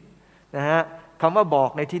นนะฮะคำว่าบอก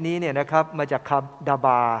ในที่นี้เนี่ยนะครับมาจากคำดา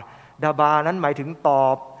บานั้นหมายถึงตอ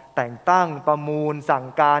บแต่งตั้งประมูลสั่ง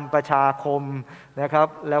การประชาคมนะครับ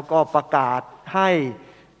แล้วก็ประกาศให้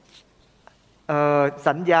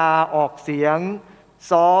สัญญาออกเสียง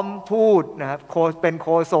ซ้อมพูดนะครับเป็นโฆ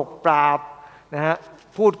ษกปราบนะฮะ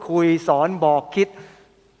พูดคุยสอนบอกคิด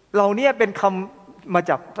เราเนี่ยเป็นคำมา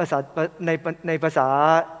จากภาษาในภาษา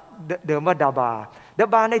เดิมว่าดา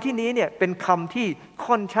บาในที่นี้เนี่ยเป็นคำที่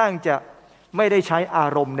ค่อนข้างจะไม่ได้ใช้อา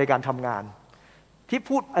รมณ์ในการทำงานที่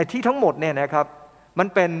พูดที่ทั้งหมดเนี่ยนะครับมัน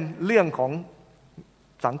เป็นเรื่องของ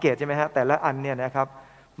สังเกตใช่ไหมฮะแต่ละอันเนี่ยนะครับ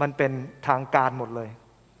มันเป็นทางการหมดเลย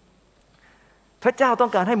พระเจ้าต้อ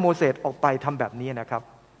งการให้โมเสสออกไปทำแบบนี้นะครับ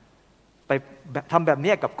ไปทำแบบ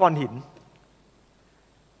นี้กับก้อนหิน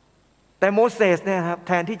แต่โมเสสเนี่ยครับแ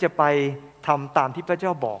ทนที่จะไปทำตามที่พระเจ้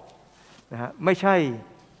าบอกนะฮะไม่ใช่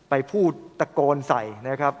ไปพูดตะโกนใส่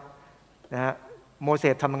นะครับนะฮะโมเส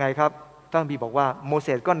สทำยังไงครับพระคัมภีร์บอกว่าโมเส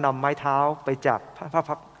สก็นำไม้เท้าไปจาก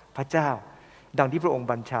พระเจ้าดังที่พระองค์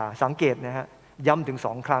บัญชาสังเกตนะฮะย้ำถึง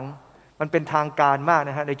2 ครั้งมันเป็นทางการมาก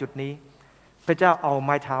นะฮะในจุดนี้พระเจ้าเอาไ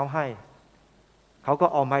ม้เท้าให้เขาก็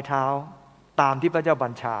เอาไม้เท้าตามที่พระเจ้าบั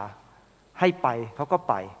ญชาให้ไปเขาก็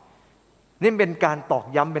ไปนี่เป็นการตอก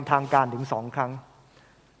ย้ำเป็นทางการถึง2 ครั้ง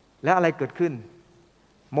และอะไรเกิดขึ้น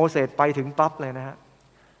โมเสสไปถึงปั๊บเลยนะฮะ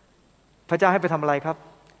พระเจ้าให้ไปทำอะไรครับ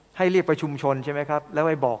ให้เรียกประชุมชนใช่ไหมครับแล้วไ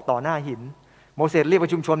ปบอกต่อหน้าหินโมเสสเรียกปร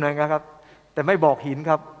ะชุมชนนะครับแต่ไม่บอกหิน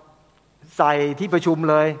ครับใส่ที่ประชุม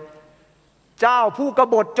เลยเจ้าผู้ก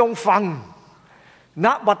บฏจงฟังณ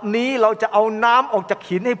บัดนี้เราจะเอาน้ำออกจาก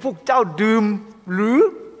หินให้พวกเจ้าดื่มหรือ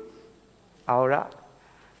เอาละ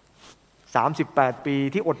38 ปี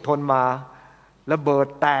ที่อดทนมาระเบิด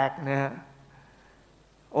แตกนะฮะ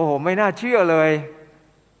โอ้โหไม่น่าเชื่อเลย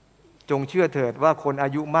จงเชื่อเถิดว่าคนอา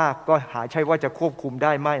ยุมากก็หาใช่ว่าจะควบคุมไ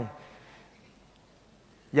ด้ไม่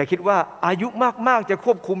อย่าคิดว่าอายุมากๆจะค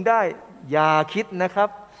วบคุมได้อย่าคิดนะครับ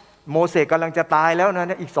โมเสสกำลังจะตายแล้วน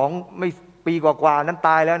ะอีกไม่ปีกว่าๆนั้นต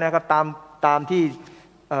ายแล้วนะครับตามที่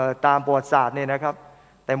ตามประวัติศาสตร์เนี่ยนะครับ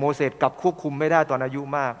แต่โมเสสกลับควบคุมไม่ได้ตอนอายุ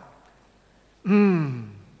มาก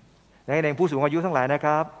ในผู้สูงอายุทั้งหลายนะค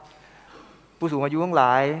รับผู้สูงอายุทั้งหล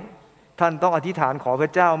ายท่านต้องอธิษฐานขอพร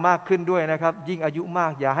ะเจ้ามากขึ้นด้วยนะครับยิ่งอายุมา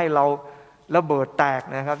กอย่าให้เราระเบิดแตก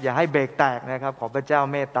นะครับอย่าให้เบรกแตกนะครับขอพระเจ้า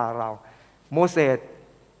เมตตาเราโมเสส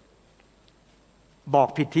บอก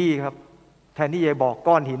ผิดที่ครับแทนที่จะบอก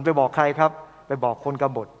ก้อนหินไปบอกใครครับไปบอกคนก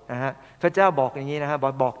บฏนะฮะพระเจ้าบอกอย่างนี้นะฮะ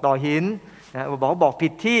บอกต่อหินนะบอกผิ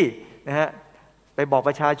ดที่นะฮะไปบอกป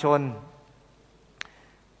ระชาชน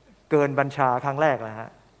เกินบัญชาครั้งแรกนะฮะ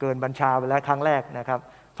เกินบัญชาไปแล้วครั้งแรกนะครับ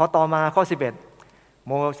พอต่อมาข้อ11โ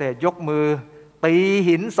มเสสยกมือตี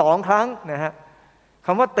หิน2 ครั้งนะฮะค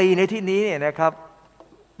ำว่าตีในที่นี้เนี่ยนะครับ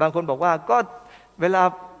บางคนบอกว่าก็เวลา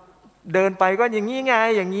เดินไปก็อย่างนี้ไง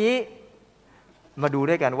อย่างนี้มาดู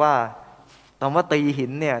ด้วยกันว่าคำว่าตีหิ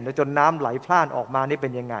นเนี่ยจนน้ำไหลพล่านออกมานี่เป็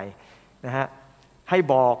นยังไงนะฮะให้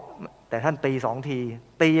บอกแต่ท่านตี2 ที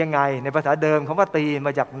ตียังไงในภาษาเดิมคำว่าตีม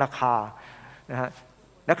าจากนาคานะฮะ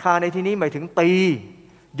นาคาในที่นี้หมายถึงตี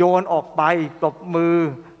โยนออกไปตบมือ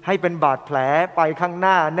ให้เป็นบาดแผลไปข้างห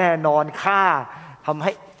น้าแน่นอนฆ่าทำใ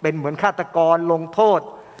ห้เป็นเหมือนฆาตกรลงโทษ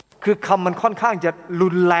คือคำมันค่อนข้างจะรุ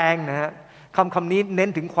นแรงนะฮะคำนี้เน้น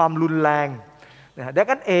ถึงความรุนแรงนะฮะดัง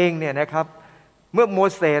นั้นเองเนี่ยนะครับเมื่อโม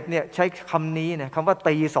เสสเนี่ยใช้คำนี้นะคำว่า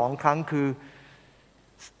ตี2 ครั้งคือ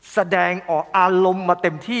แสดงออกอารมณ์มาเต็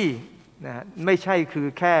มที่นะไม่ใช่คือ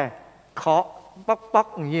แค่เคาะป๊อก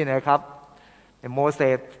ๆอย่างนี้นะครับโมเส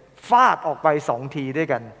สฟาดออกไป2 ทีด้วย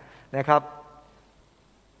กันนะครับ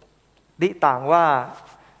ดิต่างว่า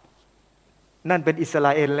นั่นเป็นอิสร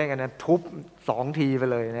าเอลเลยกันนะทุบ2 ทีไป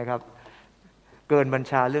เลยนะครับเกินบัญ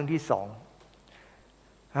ชาเรื่องที่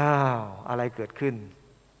2อะไรเกิดขึ้น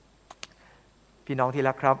พี่น้องที่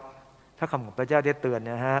รักครับถ้าคำของพระเจ้าได้เตือน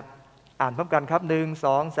นะฮะอ่านพร้อมกันครับ1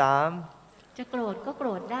 2 3จะโกรธก็โกร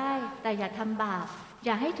ธได้แต่อย่าทำบาปอ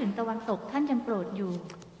ย่าให้ถึงตะวันตกท่านยังโกรธอยู่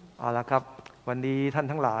เอาละครับวันนี้ท่าน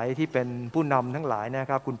ทั้งหลายที่เป็นผู้นำทั้งหลายนะ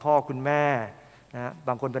ครับคุณพ่อคุณแม่นะบ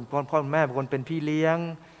างคนเป็นพ่อแม่บางคนเป็นพี่เลี้ยง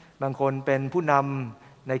บางคนเป็นผู้น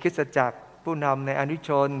ำในคริสตจักรผู้นำในอนุช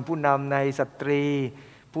นผู้นำในสตรี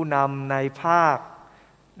ผู้นำในภาค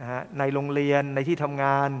นะฮะในโรงเรียนในที่ทำง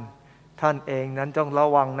านท่านเองนั้นต้องระ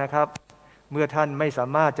วังนะครับเมื่อท่านไม่สา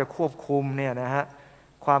มารถจะควบคุมเนี่ยนะฮะ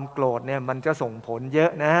ความโกรธเนี่ยมันจะส่งผลเยอ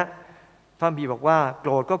ะนะฮะพระคัมภีร์บอกว่าโก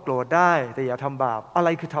รธก็โกรธได้แต่อย่าทำบาปอะไร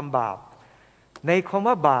คือทำบาปในคำ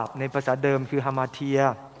ว่าบาปในภาษาเดิมคือฮามาเที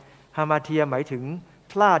ยหมายถึง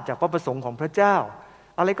พลาดจากพระประสงค์ของพระเจ้า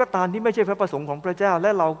อะไรก็ตามที่ไม่ใช่พระประสงค์ของพระเจ้าและ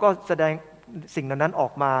เราก็แสดงสิ่งนั้นออ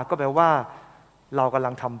กมาก็แปลว่าเรากำลั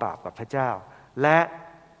งทำบาปกับพระเจ้าและ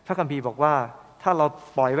พระคัมภีร์บอกว่าถ้าเรา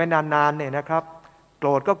ปล่อยไว้นานๆเนี่ยนะครับโกร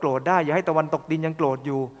ธก็โกรธได้อย่าให้ตะวันตกดินยังโกรธอ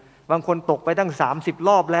ยู่บางคนตกไปตั้ง30 ร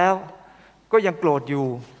อบแล้วก็ยังโกรธอยู่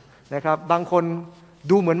นะครับบางคน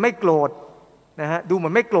ดูเหมือนไม่โกรธนะฮะดูเหมื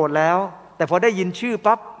อนไม่โกรธแล้วแต่พอได้ยินชื่อ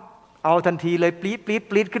ปั๊บเอาทันทีเลยป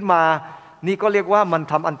รี๊ดขึ้นมานี่ก็เรียกว่ามัน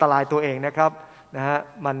ทำอันตรายตัวเองนะครับนะฮะ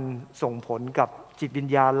มันส่งผลกับจิตวิญ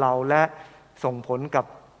ญาณเราและส่งผลกับ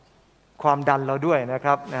ความดันเราด้วยนะค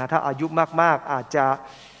รับนะถ้าอายุมาก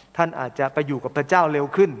ๆท่านอาจจะไปอยู่กับพระเจ้าเร็ว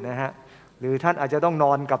ขึ้นนะฮะหรือท่านอาจจะต้องน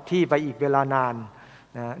อนกับที่ไปอีกเวลานาน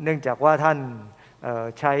นะเนื่องจากว่าท่าน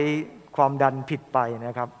ใช้ความดันผิดไปน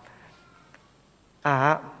ะครับ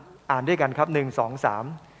อ่านด้วยกันครับ1 2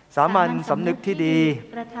 3สามัญสำนึกที่ดี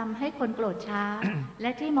กระทำให้คนโกรธช้า และ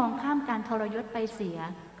ที่มองข้ามการทรยศไปเสีย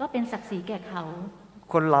ก็เป็นศักดิ์ศรีแก่เขา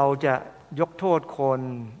คนเราจะยกโทษคน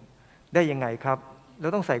ได้ยังไงครับเรา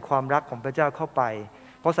ต้องใส่ความรักของพระเจ้าเข้าไป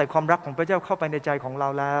พอใส่ความรักของพระเจ้าเข้าไปในใจของเรา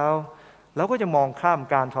แล้วเราก็จะมองข้าม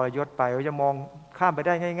การทรยศไปเราจะมองข้ามไปไ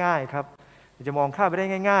ด้ง่ายๆครับจะมองข้ามไปได้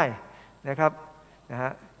ง่ายๆนะครับนะฮ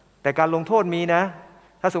ะแต่การลงโทษมีนะ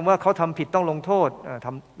ถ้าสมมติว่าเขาทำผิดต้องลงโทษ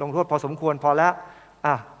ลงโทษพอสมควรพอแล้ว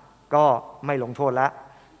ก็ไม่ลงโทษละ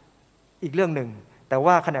อีกเรื่องหนึ่งแต่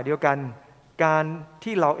ว่าขณะเดียวกันการ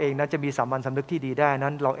ที่เราเองนั้นจะมีสามัญสำนึกที่ดีได้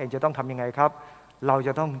นั้นเราเองจะต้องทำยังไงครับเราจ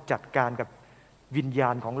ะต้องจัดการกับวิญญา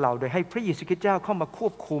ณของเราโดยให้พระเยซูคริสต์เจ้าเข้ามาคว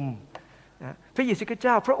บคุมนะพระเยซูคริสต์เ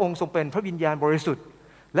จ้าพระองค์ทรงเป็นพระวิญญาณบริสุทธิ์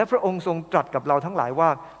และพระองค์ทรงตรัสกับเราทั้งหลายว่า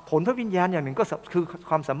ผลพระวิญญาณอย่างหนึ่งก็คือ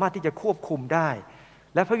ความสามารถที่จะควบคุมได้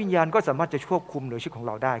และพระวิญญาณก็สามารถจะควบคุมเหนือชีวิตของเ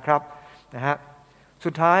ราได้ครับนะฮะ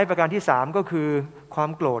สุดท้ายประการที่3ก็คือความ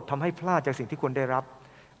โกรธทำให้พลาดจากสิ่งที่ควรได้รับ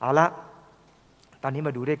เอาละตอนนี้ม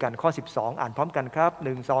าดูด้วยกันข้อ12อ่านพร้อมกันครับ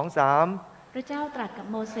1 2 3พระเจ้าตรัสกับ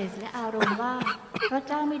โมเสสและอาโรนว่าเพราะ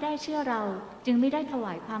เจ้าไม่ได้เชื่อเราจึงไม่ได้ถว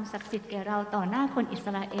ายความศักดิ์สิทธิ์แก่เราต่อหน้าคนอิส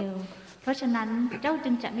ราเอลเพราะฉะนั้นเจ้าจึ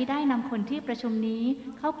งจะไม่ได้นำคนที่ประชุมนี้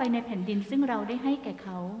เข้าไปในแผ่นดินซึ่งเราได้ให้แก่เข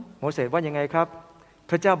าโมเสสว่ายังไงครับ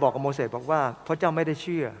พระเจ้าบอกกับโมเสสบอกว่าเพราะเจ้าไม่ได้เ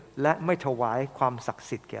ชื่อและไม่ถวายความศักดิ์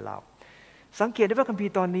สิทธิ์แก่เราสังเกตในพระคัมภี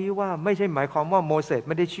ร์ตอนนี้ว่าไม่ใช่หมายความว่าโมเสสไ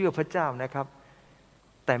ม่ได้เชื่อพระเจ้านะครับ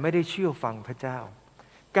แ แต่ไม่ได้เชื่อฟังพระเจ้า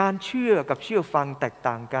การเชื่อกับเชื่อฟังแตก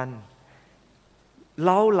ต่างกันเ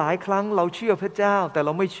ราหลายครั้งเราเชื่อพระเจ้าแต่เร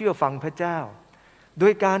าไม่เชื่อฟังพระเจ้าโด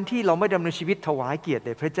ยการที่เราไม่ดำเนินชีวิตถวายเกียรติแ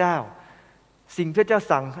ด่พระเจ้าสิ่งพระเจ้า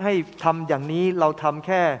สั่งให้ทำอย่างนี้เราทำแ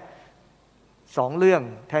ค่2เรื่อง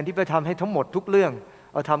แทนที่จะทำให้ทั้งหมดทุกเรื่อง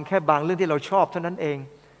เราทำแค่บางเรื่องที่เราชอบเท่านั้นเอง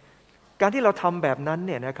การที่เราทำแบบนั้นเ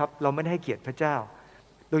นี่ยนะครับเราไม่ได้ให้เกียรติพระเจ้า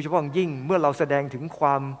โดยเฉพาะอย่างยิ่งเมื่อเราแสดงถึง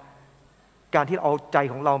การที่เอาใจ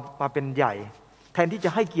ของเรามาเป็นใหญ่แทนที่จะ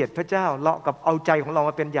ให้เกียรติพระเจ้าเรากับเอาใจของเรา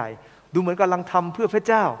มาเป็นใหญ่ดูเหมือนกำลังทำเพื่อพระ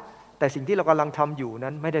เจ้าแต่สิ่งที่เรากำลังทำอยู่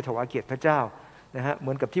นั้นไม่ได้ถวายเกียรติพระเจ้านะฮะเห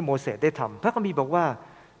มือนกับที่โมเสสได้ทำพระคัมภีร์บอกว่า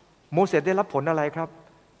โมเสสได้รับผลอะไรครับ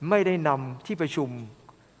ไม่ได้นำที่ประชุม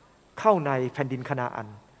เข้าในแผ่นดินคานาอัน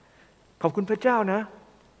ขอบคุณพระเจ้านะ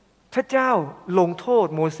พระเจ้าลงโทษ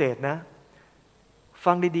โมเสสนะ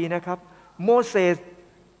ฟังดีๆนะครับโมเสส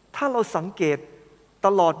ถ้าเราสังเกตต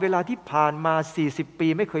ลอดเวลาที่ผ่านมา40ปี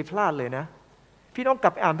ไม่เคยพลาดเลยนะพี่น้องกลั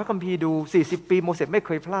บไปอ่านพระคัมภีร์ดู40ปีโมเสสไม่เ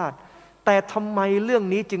คยพลาดแต่ทำไมเรื่อง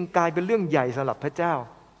นี้จึงกลายเป็นเรื่องใหญ่สำหรับพระเจ้า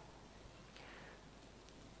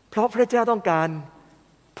เพราะพระเจ้าต้องการ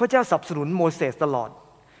พระเจ้าสนับสนุนโมเสสตลอด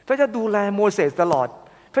พระเจ้าดูแลโมเสสตลอด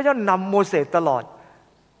พระเจ้านำโมเสสตลอด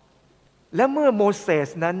และเมื่อโมเสส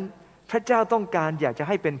นั้นพระเจ้าต้องการอยากจะใ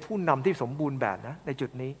ห้เป็นผู้นำที่สมบูรณ์แบบนะในจุด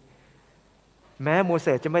นี้แม้โมเส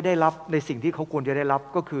สจะไม่ได้รับในสิ่งที่เขาควรจะได้รับ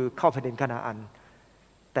ก็คือเข้าแผ่นดินคานาอัน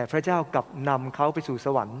แต่พระเจ้ากลับนำเขาไปสู่ส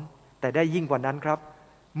วรรค์แต่ได้ยิ่งกว่านั้นครับ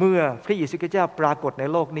เมื่อพระเยซูคริสต์เจ้าปรากฏใน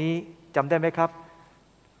โลกนี้จำได้ไหมครับ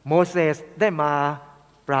โมเสสได้มา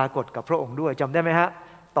ปรากฏกับพระองค์ด้วยจำได้ไหมฮะ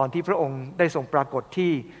ตอนที่พระองค์ได้ทรงปรากฏ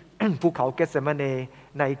ที่ ภูเขาเกสเซมาเน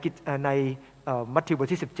ในมัทธิวบท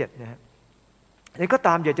ที่17นะฮะนี่ก็ต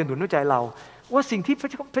ามอยากจะหนุนใจเราว่าสิ่งที่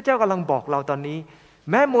พระเจ้ากำลังบอกเราตอนนี้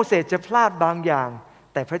แม้โมเสสจะพลาดบางอย่าง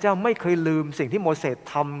แต่พระเจ้าไม่เคยลืมสิ่งที่โมเสส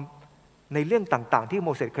ทำในเรื่องต่างๆที่โม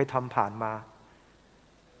เสสเคยทำผ่านมา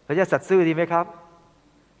พระเจ้าสัตย์ซื่อดีไหมครับ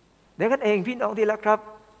ในกันเองพี่น้องที่รักครับ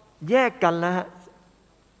แยกกันนะฮะ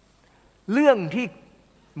เรื่องที่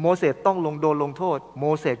โมเสสต้องโดนลงโทษโม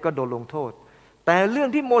เสสก็โดนลงโทษแต่เรื่อง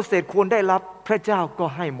ที่โมเสสควรได้รับพระเจ้าก็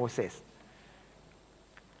ให้โมเสส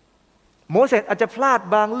อาจจะพลาด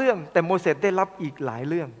บางเรื่องแต่โมเสสได้รับอีกหลาย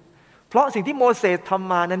เรื่องเพราะสิ่งที่โมเสสท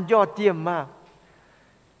ำมานั้นยอดเยี่ยมมาก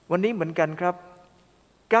วันนี้เหมือนกันครับ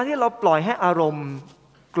การที่เราปล่อยให้อารมณ์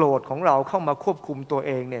โกรธของเราเข้ามาควบคุมตัวเ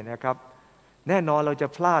องเนี่ยนะครับแน่นอนเราจะ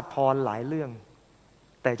พลาดพรหลายเรื่อง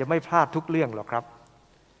แต่จะไม่พลาดทุกเรื่องหรอกครับ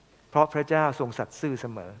เพราะพระเจ้าทรงสัตย์ซื่อเส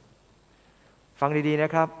มอฟังดีๆน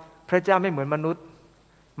ะครับพระเจ้าไม่เหมือนมนุ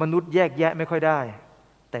ษย์แยกแยะไม่ค่อยได้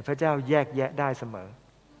แต่พระเจ้าแยกแยะได้เสมอ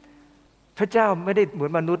พระเจ้าไม่ได้เหมือ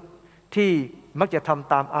นมนุษย์ที่มักจะท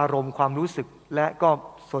ำตามอารมณ์ความรู้สึกและก็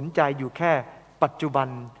สนใจอยู่แค่ปัจจุบัน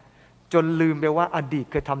จนลืมไปว่าอดีต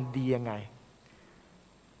เคยทำดียังไง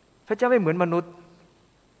พระเจ้าไม่เหมือนมนุษย์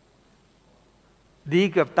ดี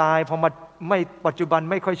เกือบตายพอมาไม่ปัจจุบัน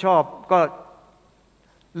ไม่ค่อยชอบก็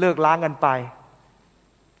เลิกล้างกันไป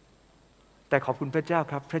แต่ขอบคุณพระเจ้า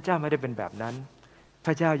ครับพระเจ้าไม่ได้เป็นแบบนั้นพ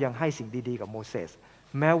ระเจ้ายังให้สิ่งดีๆกับโมเสส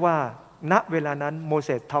แม้ว่าณเวลานั้นโมเส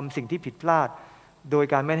สทำสิ่งที่ผิดพลาดโดย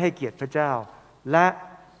การไม่ให้เกียรติพระเจ้าและ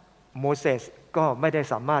โมเสสก็ไม่ได้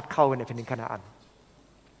สามารถเข้าไปในแผ่นดินคานาอัน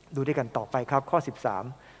ดูด้วยกันต่อไปครับข้อ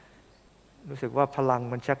13รู้สึกว่าพลัง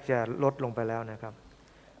มันชักจะลดลงไปแล้วนะครับ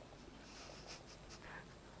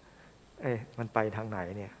มันไปทางไหน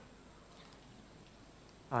เนี่ย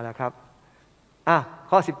เอาละครับ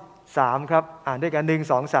ข้อ13ครับอ่านด้วยกัน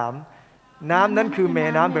1 2 3น้ำนั้นคือแม่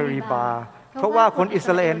น้ำเบรีบาเพราะว่าคนอิส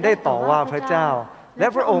ราเอลได้ต่อว่าพระเจ้าและ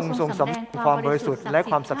พระองค์ทรงสำแดงความบริสุทธิ์และ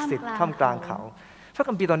ความศักดิ์สิทธิ์ท่ามกลางเขาพระ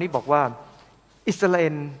คัมภีร์ตอนนี้บอกว่าอิสราเอ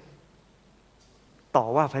ลต่อ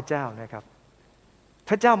ว่าพระเจ้านะครับ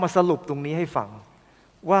พระเจ้ามาสรุปตรงนี้ให้ฟัง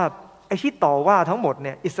ว่าไอ้ที่ต่อว่าทั้งหมดเ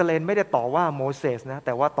นี่ยอิสราเอลไม่ได้ต่อว่าโมเสสนะแ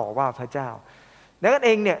ต่ว่าต่อว่าพระเจ้าดังนั้นเอ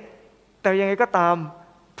งเนี่ยแต่ยังไงก็ตาม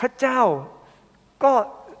พระเจ้าก็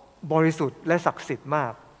บริสุทธิ์และศักดิ์สิทธิ์มา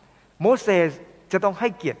กโมเสสจะต้องให้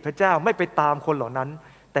เกียรติพระเจ้าไม่ไปตามคนเหล่านั้น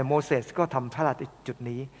แต่โมเสสก็ทำพลาดในจุด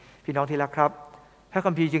นี้พี่น้องที่รักครับพระ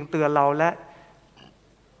คัมภีร์จึงเตือนเราและ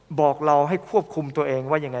บอกเราให้ควบคุมตัวเอง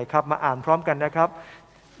ว่ายังไงครับมาอ่านพร้อมกันนะครับ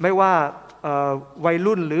ไม่ว่าวัย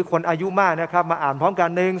รุ่นหรือคนอายุมากนะครับมาอ่านพร้อมกัน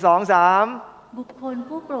1 2 3บุคคล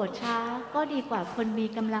ผู้โกรธช้าก็ดีกว่าคนมี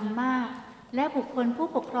กำลังมากและบุคคลผู้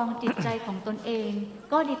ปกครองจิตใจของตนเอง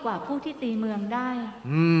ก็ดีกว่าผู้ที่ตีเมืองได้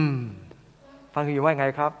ฟังอยู่ว่าไง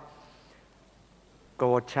ครับโกร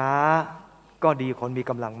ธช้าก็ดีคนมี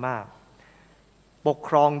กำลังมากปกค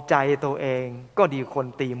รองใจตัวเองก็ดีคน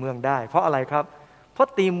ตีเมืองได้เพราะอะไรครับเพราะ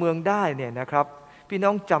ตีเมืองได้เนี่ยนะครับพี่น้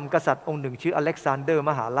องจำกษัตริย์องค์หนึ่งชื่ออเล็กซานเดอร์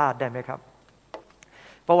มหาราชได้ไหมครับ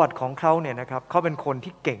ประวัติของเขาเนี่ยนะครับเขาเป็นคน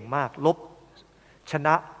ที่เก่งมากลบชน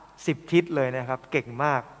ะ10 ทิศเลยนะครับเก่งม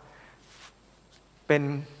ากเป็น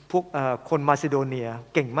พวกคนมาซิโดเนีย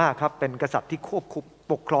เก่งมากครับเป็นกษัตริย์ที่ควบคุม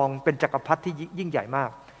ปกครองเป็นจักรพรรดิที่ยิ่งใหญ่มาก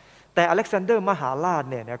แต่อเล็กซานเดอร์มหาราช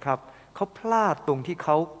เนี่ยนะครับเขาพลาดตรงที่เข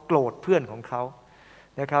าโกรธเพื่อนของเขา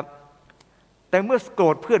นะครับแต่เมื่อโกร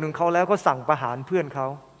ธเพื่อนของเขาแล้วก็สั่งประหารเพื่อนเขา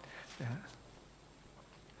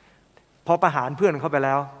พอประหารเพื่อนเขาไปแ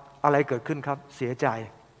ล้วอะไรเกิดขึ้นครับเสียใจ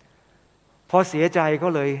พอเสียใจก็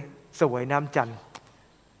เลยเสวยน้ำจันทร์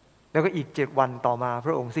แล้วก็อีก7 วันต่อมาพ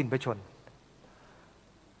ระองค์สิ้นพระชนม์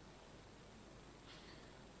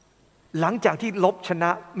หลังจากที่ลบชนะ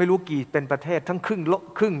ไม่รู้กี่เป็นประเทศทั้งค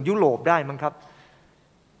รึ่งยุโรปได้มั้งครับ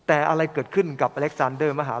แต่อะไรเกิดขึ้นกับอเล็กซานเดอ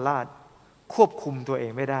ร์มหาราชควบคุมตัวเอ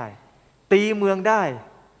งไม่ได้ตีเมืองได้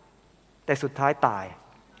แต่สุดท้ายตาย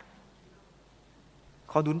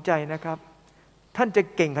ขอหนุนใจนะครับท่านจะ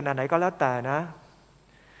เก่งขนาดไหนก็แล้วแต่นะ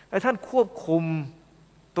แต่ท่านควบคุม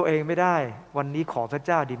ตัวเองไม่ได้วันนี้ขอพระเ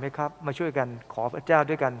จ้าดีไหมครับมาช่วยกันขอพระเจ้า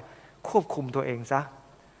ด้วยกันควบคุมตัวเองซะ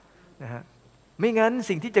นะฮะไม่งั้น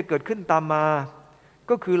สิ่งที่จะเกิดขึ้นตามมา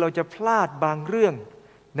ก็คือเราจะพลาดบางเรื่อง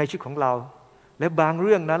ในชีวิตของเราและบางเ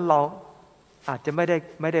รื่องนั้นเราอาจจะไ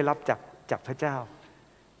ม่ได้รับจากพระเจ้า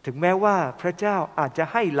ถึงแม้ว่าพระเจ้าอาจจะ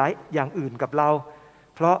ให้หลายอย่างอื่นกับเรา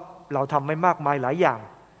เพราะเราทำไม่มากมายหลายอย่าง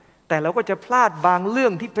แต่เราก็จะพลาดบางเรื่อ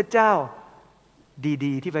งที่พระเจ้า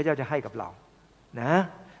ดีๆที่พระเจ้าจะให้กับเรานะ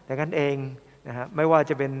ดังนั้นเองนะฮะไม่ว่า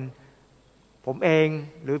จะเป็นผมเอง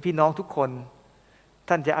หรือพี่น้องทุกคน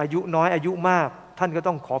ท่านจะอายุน้อยอายุมากท่านก็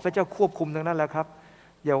ต้องขอพระเจ้าควบคุมทั้งนั้นแหละครับ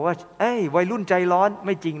อย่าว่าวัยรุ่นใจร้อนไ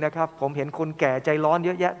ม่จริงนะครับผมเห็นคนแก่ใจร้อนเย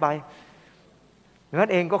อะแยะไปดังนั้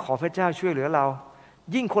นเองก็ขอพระเจ้าช่วยเหลือเรา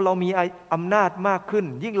ยิ่งคนเรามีอำนาจมากขึ้น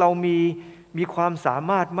ยิ่งเรามีความสา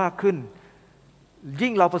มารถมากขึ้น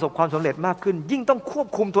ยิ่งเราประสบความสำเร็จมากขึ้นยิ่งต้องควบ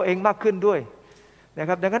คุมตัวเองมากขึ้นด้วยนะค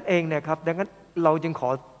รับดังนั้นเองนะครับดังนั้นเราจึง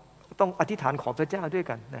ต้องอธิษฐานขอพระเจ้าด้วย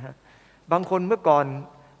กันนะฮะบางคนเมื่อก่อน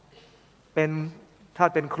ถ้า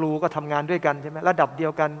เป็นครูก็ทำงานด้วยกันใช่ไหมระดับเดีย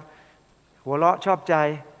วกันหัวเราะชอบใจ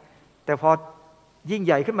แต่พอยิ่งใ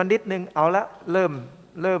หญ่ขึ้นมานิดนึงเอาละเ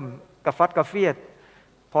ริ่มกระฟัดกระเฟียด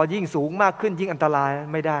พอยิ่งสูงมากขึ้นยิ่งอันตราย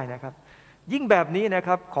ไม่ได้นะครับยิ่งแบบนี้นะค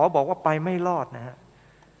รับขอบอกว่าไปไม่รอดนะฮะ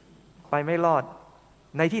ไปไม่รอด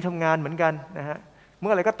ในที่ทำงานเหมือนกันนะฮะเมื่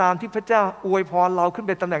อไหร่ก็ตามที่พระเจ้าอวยพรเราขึ้นเ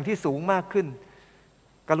ป็นตำแหน่งที่สูงมากขึ้น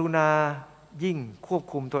กรุณายิ่งควบ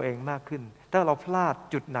คุมตัวเองมากขึ้นถ้าเราพลาด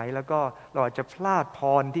จุดไหนแล้วก็เราอาจจะพลาดพ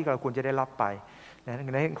รที่เราควรจะได้รับไปนะ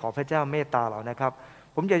ดังนั้นขอพระเจ้าเมตตาเรานะครับ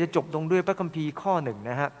ผมอยากจะจบลงด้วยพระคัมภีร์ข้อหนึ่ง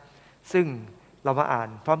นะฮะซึ่งเรามาอ่าน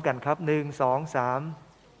พร้อมกันครับ1 2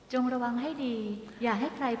 3จงระวังให้ดีอย่าให้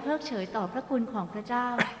ใครเพิกเฉยต่อพระคุณของพระเจ้า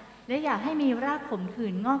และอย่าให้มีรากขมขื่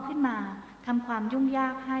นงอกขึ้นมาทำความยุ่งยา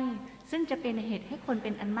กให้ซึ่งจะเป็นเหตุให้คนเป็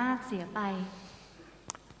นอันมากเสียไป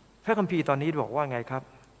พระคัมภีร์ตอนนี้บอกว่าไงครับ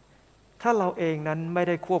ถ้าเราเองนั้นไม่ไ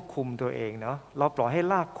ด้ควบคุมตัวเองเนาะเราปล่อยให้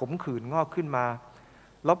รากขมขื่นงอกขึ้นมา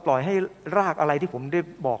เราปล่อยให้รากอะไรที่ผมได้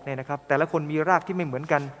บอกเนี่ยนะครับแต่ละคนมีรากที่ไม่เหมือน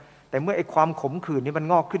กันแต่เมื่อไอ้ความขมขื่นนี้มัน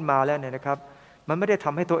งอกขึ้นมาแล้วเนี่ยนะครับมันไม่ได้ท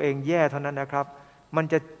ำให้ตัวเองแย่เท่านั้นนะครับมัน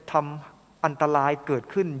จะทำอันตรายเกิด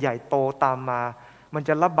ขึ้นใหญ่โตตามมามันจ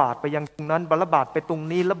ะระบาดไปยังตรงนั้นระบาดไปตรง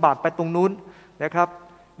นี้ระบาดไปตรงนู้นนะครับ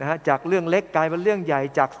นะฮะจากเรื่องเล็กกลายเป็นเรื่องใหญ่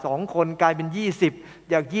จาก2 คนกลายเป็น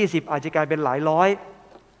20จาก20อาจจะกลายเป็นหลายร้อย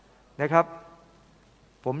นะครับ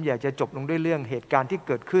ผมอยากจะจบลงด้วยเรื่องเหตุการณ์ที่เ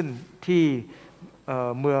กิดขึ้นที่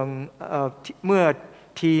เมื่อ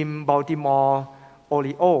ทีมบัลติมอร์โอ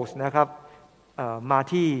ริโอลส์นะครับมา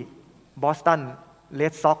ที่บอสตันเร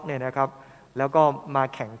ดซ็อกซ์เนี่ยนะครับแล้วก็มา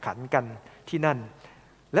แข่งขันกันที่นั่น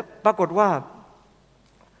และปรากฏว่า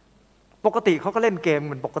ปกติเขาก็เล่นเกมเ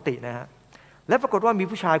หมือนปกตินะฮะและปรากฏว่ามี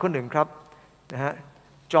ผู้ชายคนหนึ่งครับนะฮะ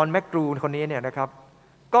จอห์นแมคกรูนคนนี้เนี่ยนะครับ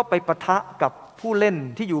ก็ไปปะทะกับผู้เล่น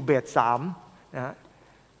ที่อยู่เบส3นะฮะ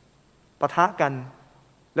ปะทะกัน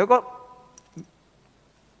แล้วก็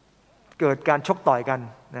เกิดการชกต่อยกัน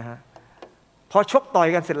นะฮะพอชกต่อย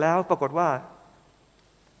กันเสร็จแล้วปรากฏว่า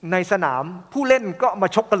ในสนามผู้เล่นก็มา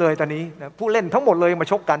ชกกันเลยตอนนี้นะผู้เล่นทั้งหมดเลยมา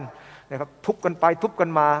ชกกันนะครับทุบกันไปทุบกัน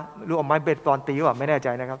มารู้เอาไม้เบสบอลตีว่าไม่แน่ใจ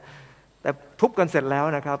นะครับแต่ทุบกันเสร็จแล้ว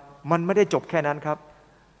นะครับมันไม่ได้จบแค่นั้นครับ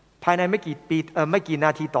ภายในไม่กี่น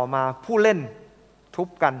าทีต่อมาผู้เล่นทุบ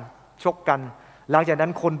กันชกกันหลังจากนั้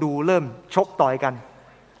นคนดูเริ่มชกต่อยกัน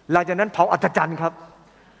หลังจากนั้นเผาอัศจรรย์ครับ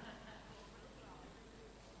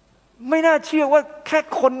ไม่น่าเชื่อว่าแค่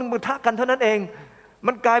คนมือทะกันเท่านั้นเอง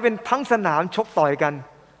มันกลายเป็นทั้งสนามชกต่อยกัน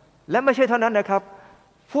และไม่ใช่เท่านั้นนะครับ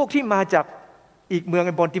พวกที่มาจากอีกเมืองใ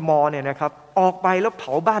นบัลติมอร์เนี่ยนะครับออกไปแล้วเผ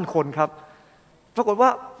าบ้านคนครับปรากฏว่า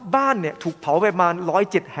บ้านเนี่ยถูกเผาไปประมาณ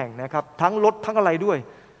107 แห่งนะครับทั้งรถทั้งอะไรด้วย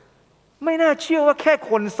ไม่น่าเชื่อว่าแค่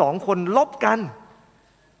คน2 คนลบกัน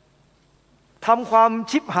ทำความ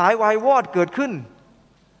ชิบหายวายวอดเกิดขึ้น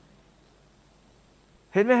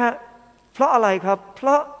เห็นไหมฮะเพราะอะไรครับเพร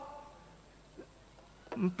าะ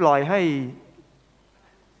ปล่อยใ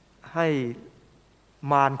ห้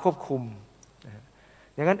มารควบคุม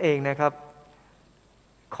อย่างนั้นเองนะครับ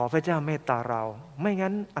ขอพระเจ้าเมตตาเราไม่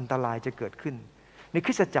งั้นอันตรายจะเกิดขึ้นในค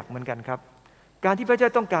ริสตจักรเหมือนกันครับการที่พระเจ้า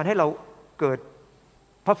ต้องการให้เราเกิด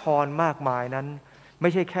พระพรมากมายนั้นไม่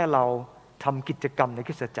ใช่แค่เราทำกิจกรรมในค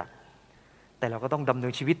ริสตจักรแต่เราก็ต้องดำเนิ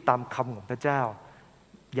นชีวิตตามคำของพระเจ้า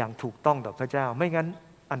อย่างถูกต้องต่อพระเจ้าไม่งั้น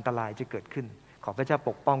อันตรายจะเกิดขึ้นขอพระเจ้าป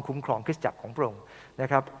กป้องคุ้มครองคริสตจักรของพระองค์นะ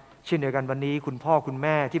ครับเช่นเดียวกันวันนี้คุณพ่อคุณแ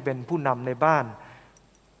ม่ที่เป็นผู้นำในบ้าน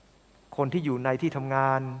คนที่อยู่ในที่ทำงา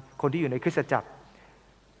นคนที่อยู่ในคริสตจักร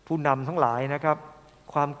ผู้นำทั้งหลายนะครับ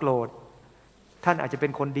ความโกรธท่านอาจจะเป็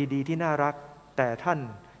นคนดีๆที่น่ารักแต่ท่าน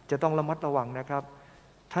จะต้องระมัดระวังนะครับ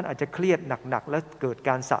ท่านอาจจะเครียดหนักๆและเกิดก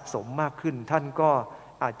ารสะสมมากขึ้นท่านก็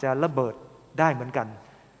อาจจะระเบิดได้เหมือนกัน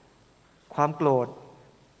ความโกรธ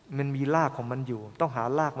มันมีรากของมันอยู่ต้องหา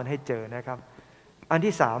รากมันให้เจอนะครับอัน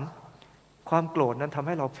ที่สามความโกรธนั้นทำใ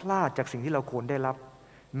ห้เราพลาดจากสิ่งที่เราควรได้รับ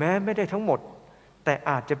แม้ไม่ได้ทั้งหมดแต่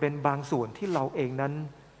อาจจะเป็นบางส่วนที่เราเองนั้น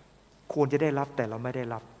ควรจะได้รับแต่เราไม่ได้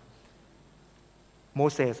รับโม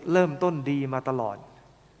เสสเริ่มต้นดีมาตลอด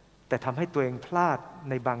แต่ทำให้ตัวเองพลาด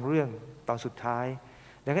ในบางเรื่องตอนสุดท้าย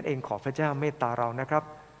ดังนั้นเองขอพระเจ้าเมตตาเรานะครับ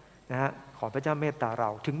นะฮะขอพระเจ้าเมตตาเรา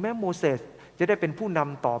ถึงแม้โมเสสจะได้เป็นผู้น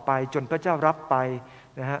ำต่อไปจนพระเจ้ารับไป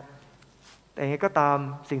นะฮะแต่ยังไงก็ตาม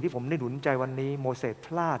สิ่งที่ผมได้หนุนใจวันนี้โมเสสพ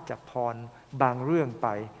ลาดจากพรบางเรื่องไป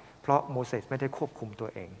เพราะโมเสสไม่ได้ควบคุมตัว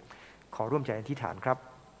เองขอร่วมใจอธิษฐานครับ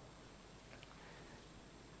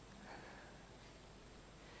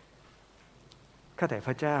ข้าแต่พ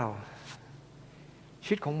ระเจ้าชี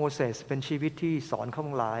วิตของโมเสสเป็นชีวิตที่สอนข้า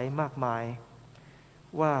ทั้งหลายมากมาย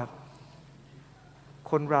ว่า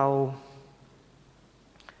คนเรา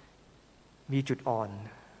มีจุดอ่อน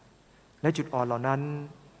และจุดอ่อนเหล่านั้น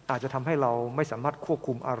อาจจะทำให้เราไม่สามารถควบ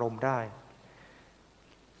คุมอารมณ์ได้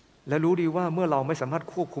และรู้ดีว่าเมื่อเราไม่สามารถ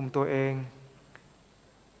ควบคุมตัวเอง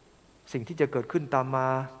สิ่งที่จะเกิดขึ้นตามมา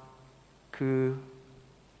คือ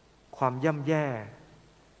ความย่ำแย่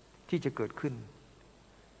ที่จะเกิดขึ้น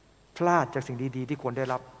พลาดจากสิ่งดีๆที่ควรได้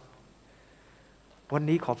รับวัน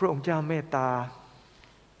นี้ขอพระองค์เจ้าเมตตา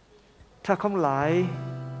ถ้าข้าหลาย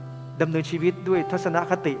ดำเนินชีวิตด้วยทัศน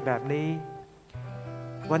คติแบบนี้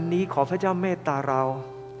วันนี้ขอพระเจ้าเมตตาเรา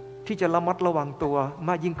ที่จะระมัดระวังตัวม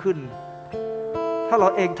ากยิ่งขึ้นถ้าเรา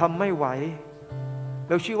เองทำไม่ไหว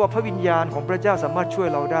เราเชื่อว่าพระวิญญาณของพระเจ้าสามารถช่วย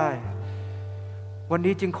เราได้วัน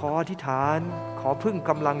นี้จึงขออธิษฐานขอพึ่ง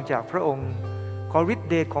กำลังจากพระองค์ขอฤทธิ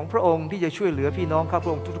เดชของพระองค์ที่จะช่วยเหลือพี่น้องข้าพร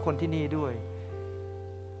ะองค์ทุกคนที่นี่ด้วย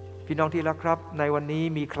พี่น้องที่รักครับในวันนี้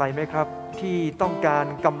มีใครไหมครับที่ต้องการ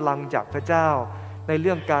กำลังจากพระเจ้าในเ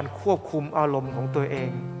รื่องการควบคุมอารมณ์ของตัวเอ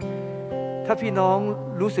งถ้าพี่น้อง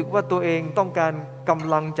รู้สึกว่าตัวเองต้องการก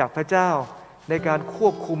ำลังจากพระเจ้าในการคว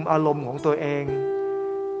บคุมอารมณ์ของตัวเอง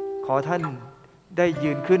ขอท่านได้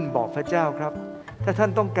ยืนขึ้นบอกพระเจ้าครับถ้าท่า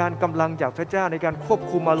นต้องการกำลังจากพระเจ้าในการควบ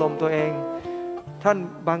คุมอารมณ์ตัวเองท่าน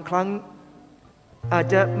บางครั้งอาจ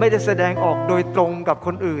จะไม่ได้แสดงออกโดยตรงกับค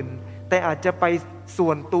นอื่นแต่อาจจะไปส่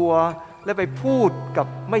วนตัวและไปพูดกับ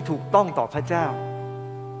ไม่ถูกต้องต่อพระเจ้า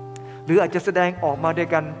หรืออาจจะแสดงออกมาโดย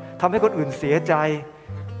กันทำให้คนอื่นเสียใจ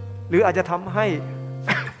หรืออาจจะทำให้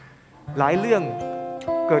หลายเรื่อง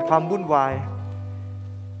เกิดความวุ่นวาย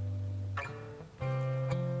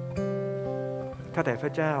ข้าแต่พร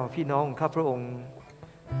ะเจ้าพี่น้องข้าพระองค์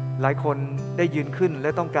หลายคนได้ยืนขึ้นและ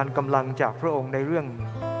ต้องการกำลังจากพระองค์ในเรื่อง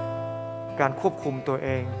การควบคุมตัวเอ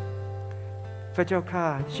งพระเจ้าข้า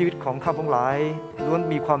ชีวิตของข้าพงหลายล้วน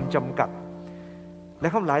มีความจำกัดและ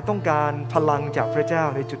ข้าพหลายต้องการพลังจากพระเจ้า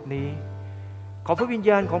ในจุดนี้ขอพระวิญญ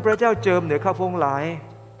าณของพระเจ้าเจิมเหนือข้าพงหลาย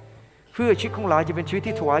เพื่อชีวิตของหลายจะเป็นชีวิต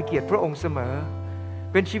ที่ถวายเกียรติพระองค์เสมอ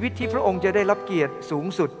เป็นชีวิตที่พระองค์จะได้รับเกียรติสูง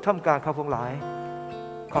สุดท่ามกลางข้าพงหลาย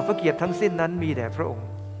ขอพระเกียรติทั้งสิ้นนั้นมีแด่พระองค์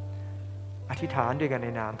อธิษฐานด้วยกันใน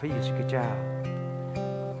นามพระเยซูคริสต์เจ้า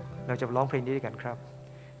เราจะร้องเพลงนี้ด้วยกันครับ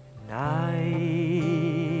ใน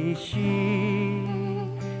ชี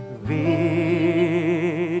วิ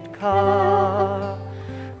ตข้า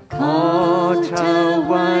ขอถ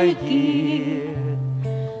วายเกียรติ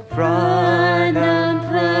พระนามพ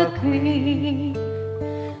ระคริสต์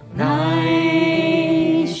ใน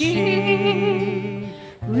ชี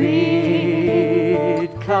วิต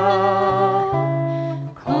ข้า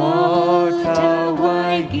ขอถวา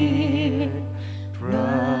ยเกียรติพร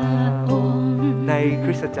ะองค์ในค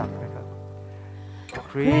ริสตจักรนะครับ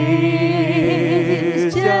คริ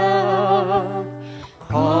สตจักร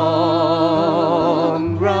ของ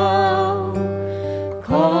เราข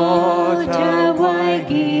อถวาย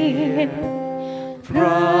เกียรติพร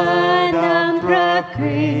ะนาม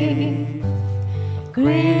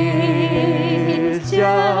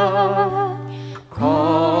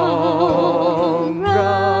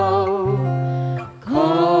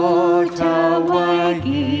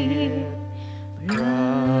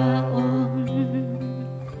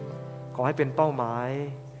ให้เป็นเป้าหมาย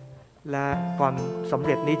และความสำเ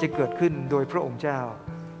ร็จนี้จะเกิดขึ้นโดยพระองค์เจ้า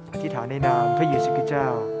อธิษฐานในนามพระเยซูคริสต์เจ้า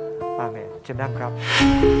อาเมนเชิญนั่งครับ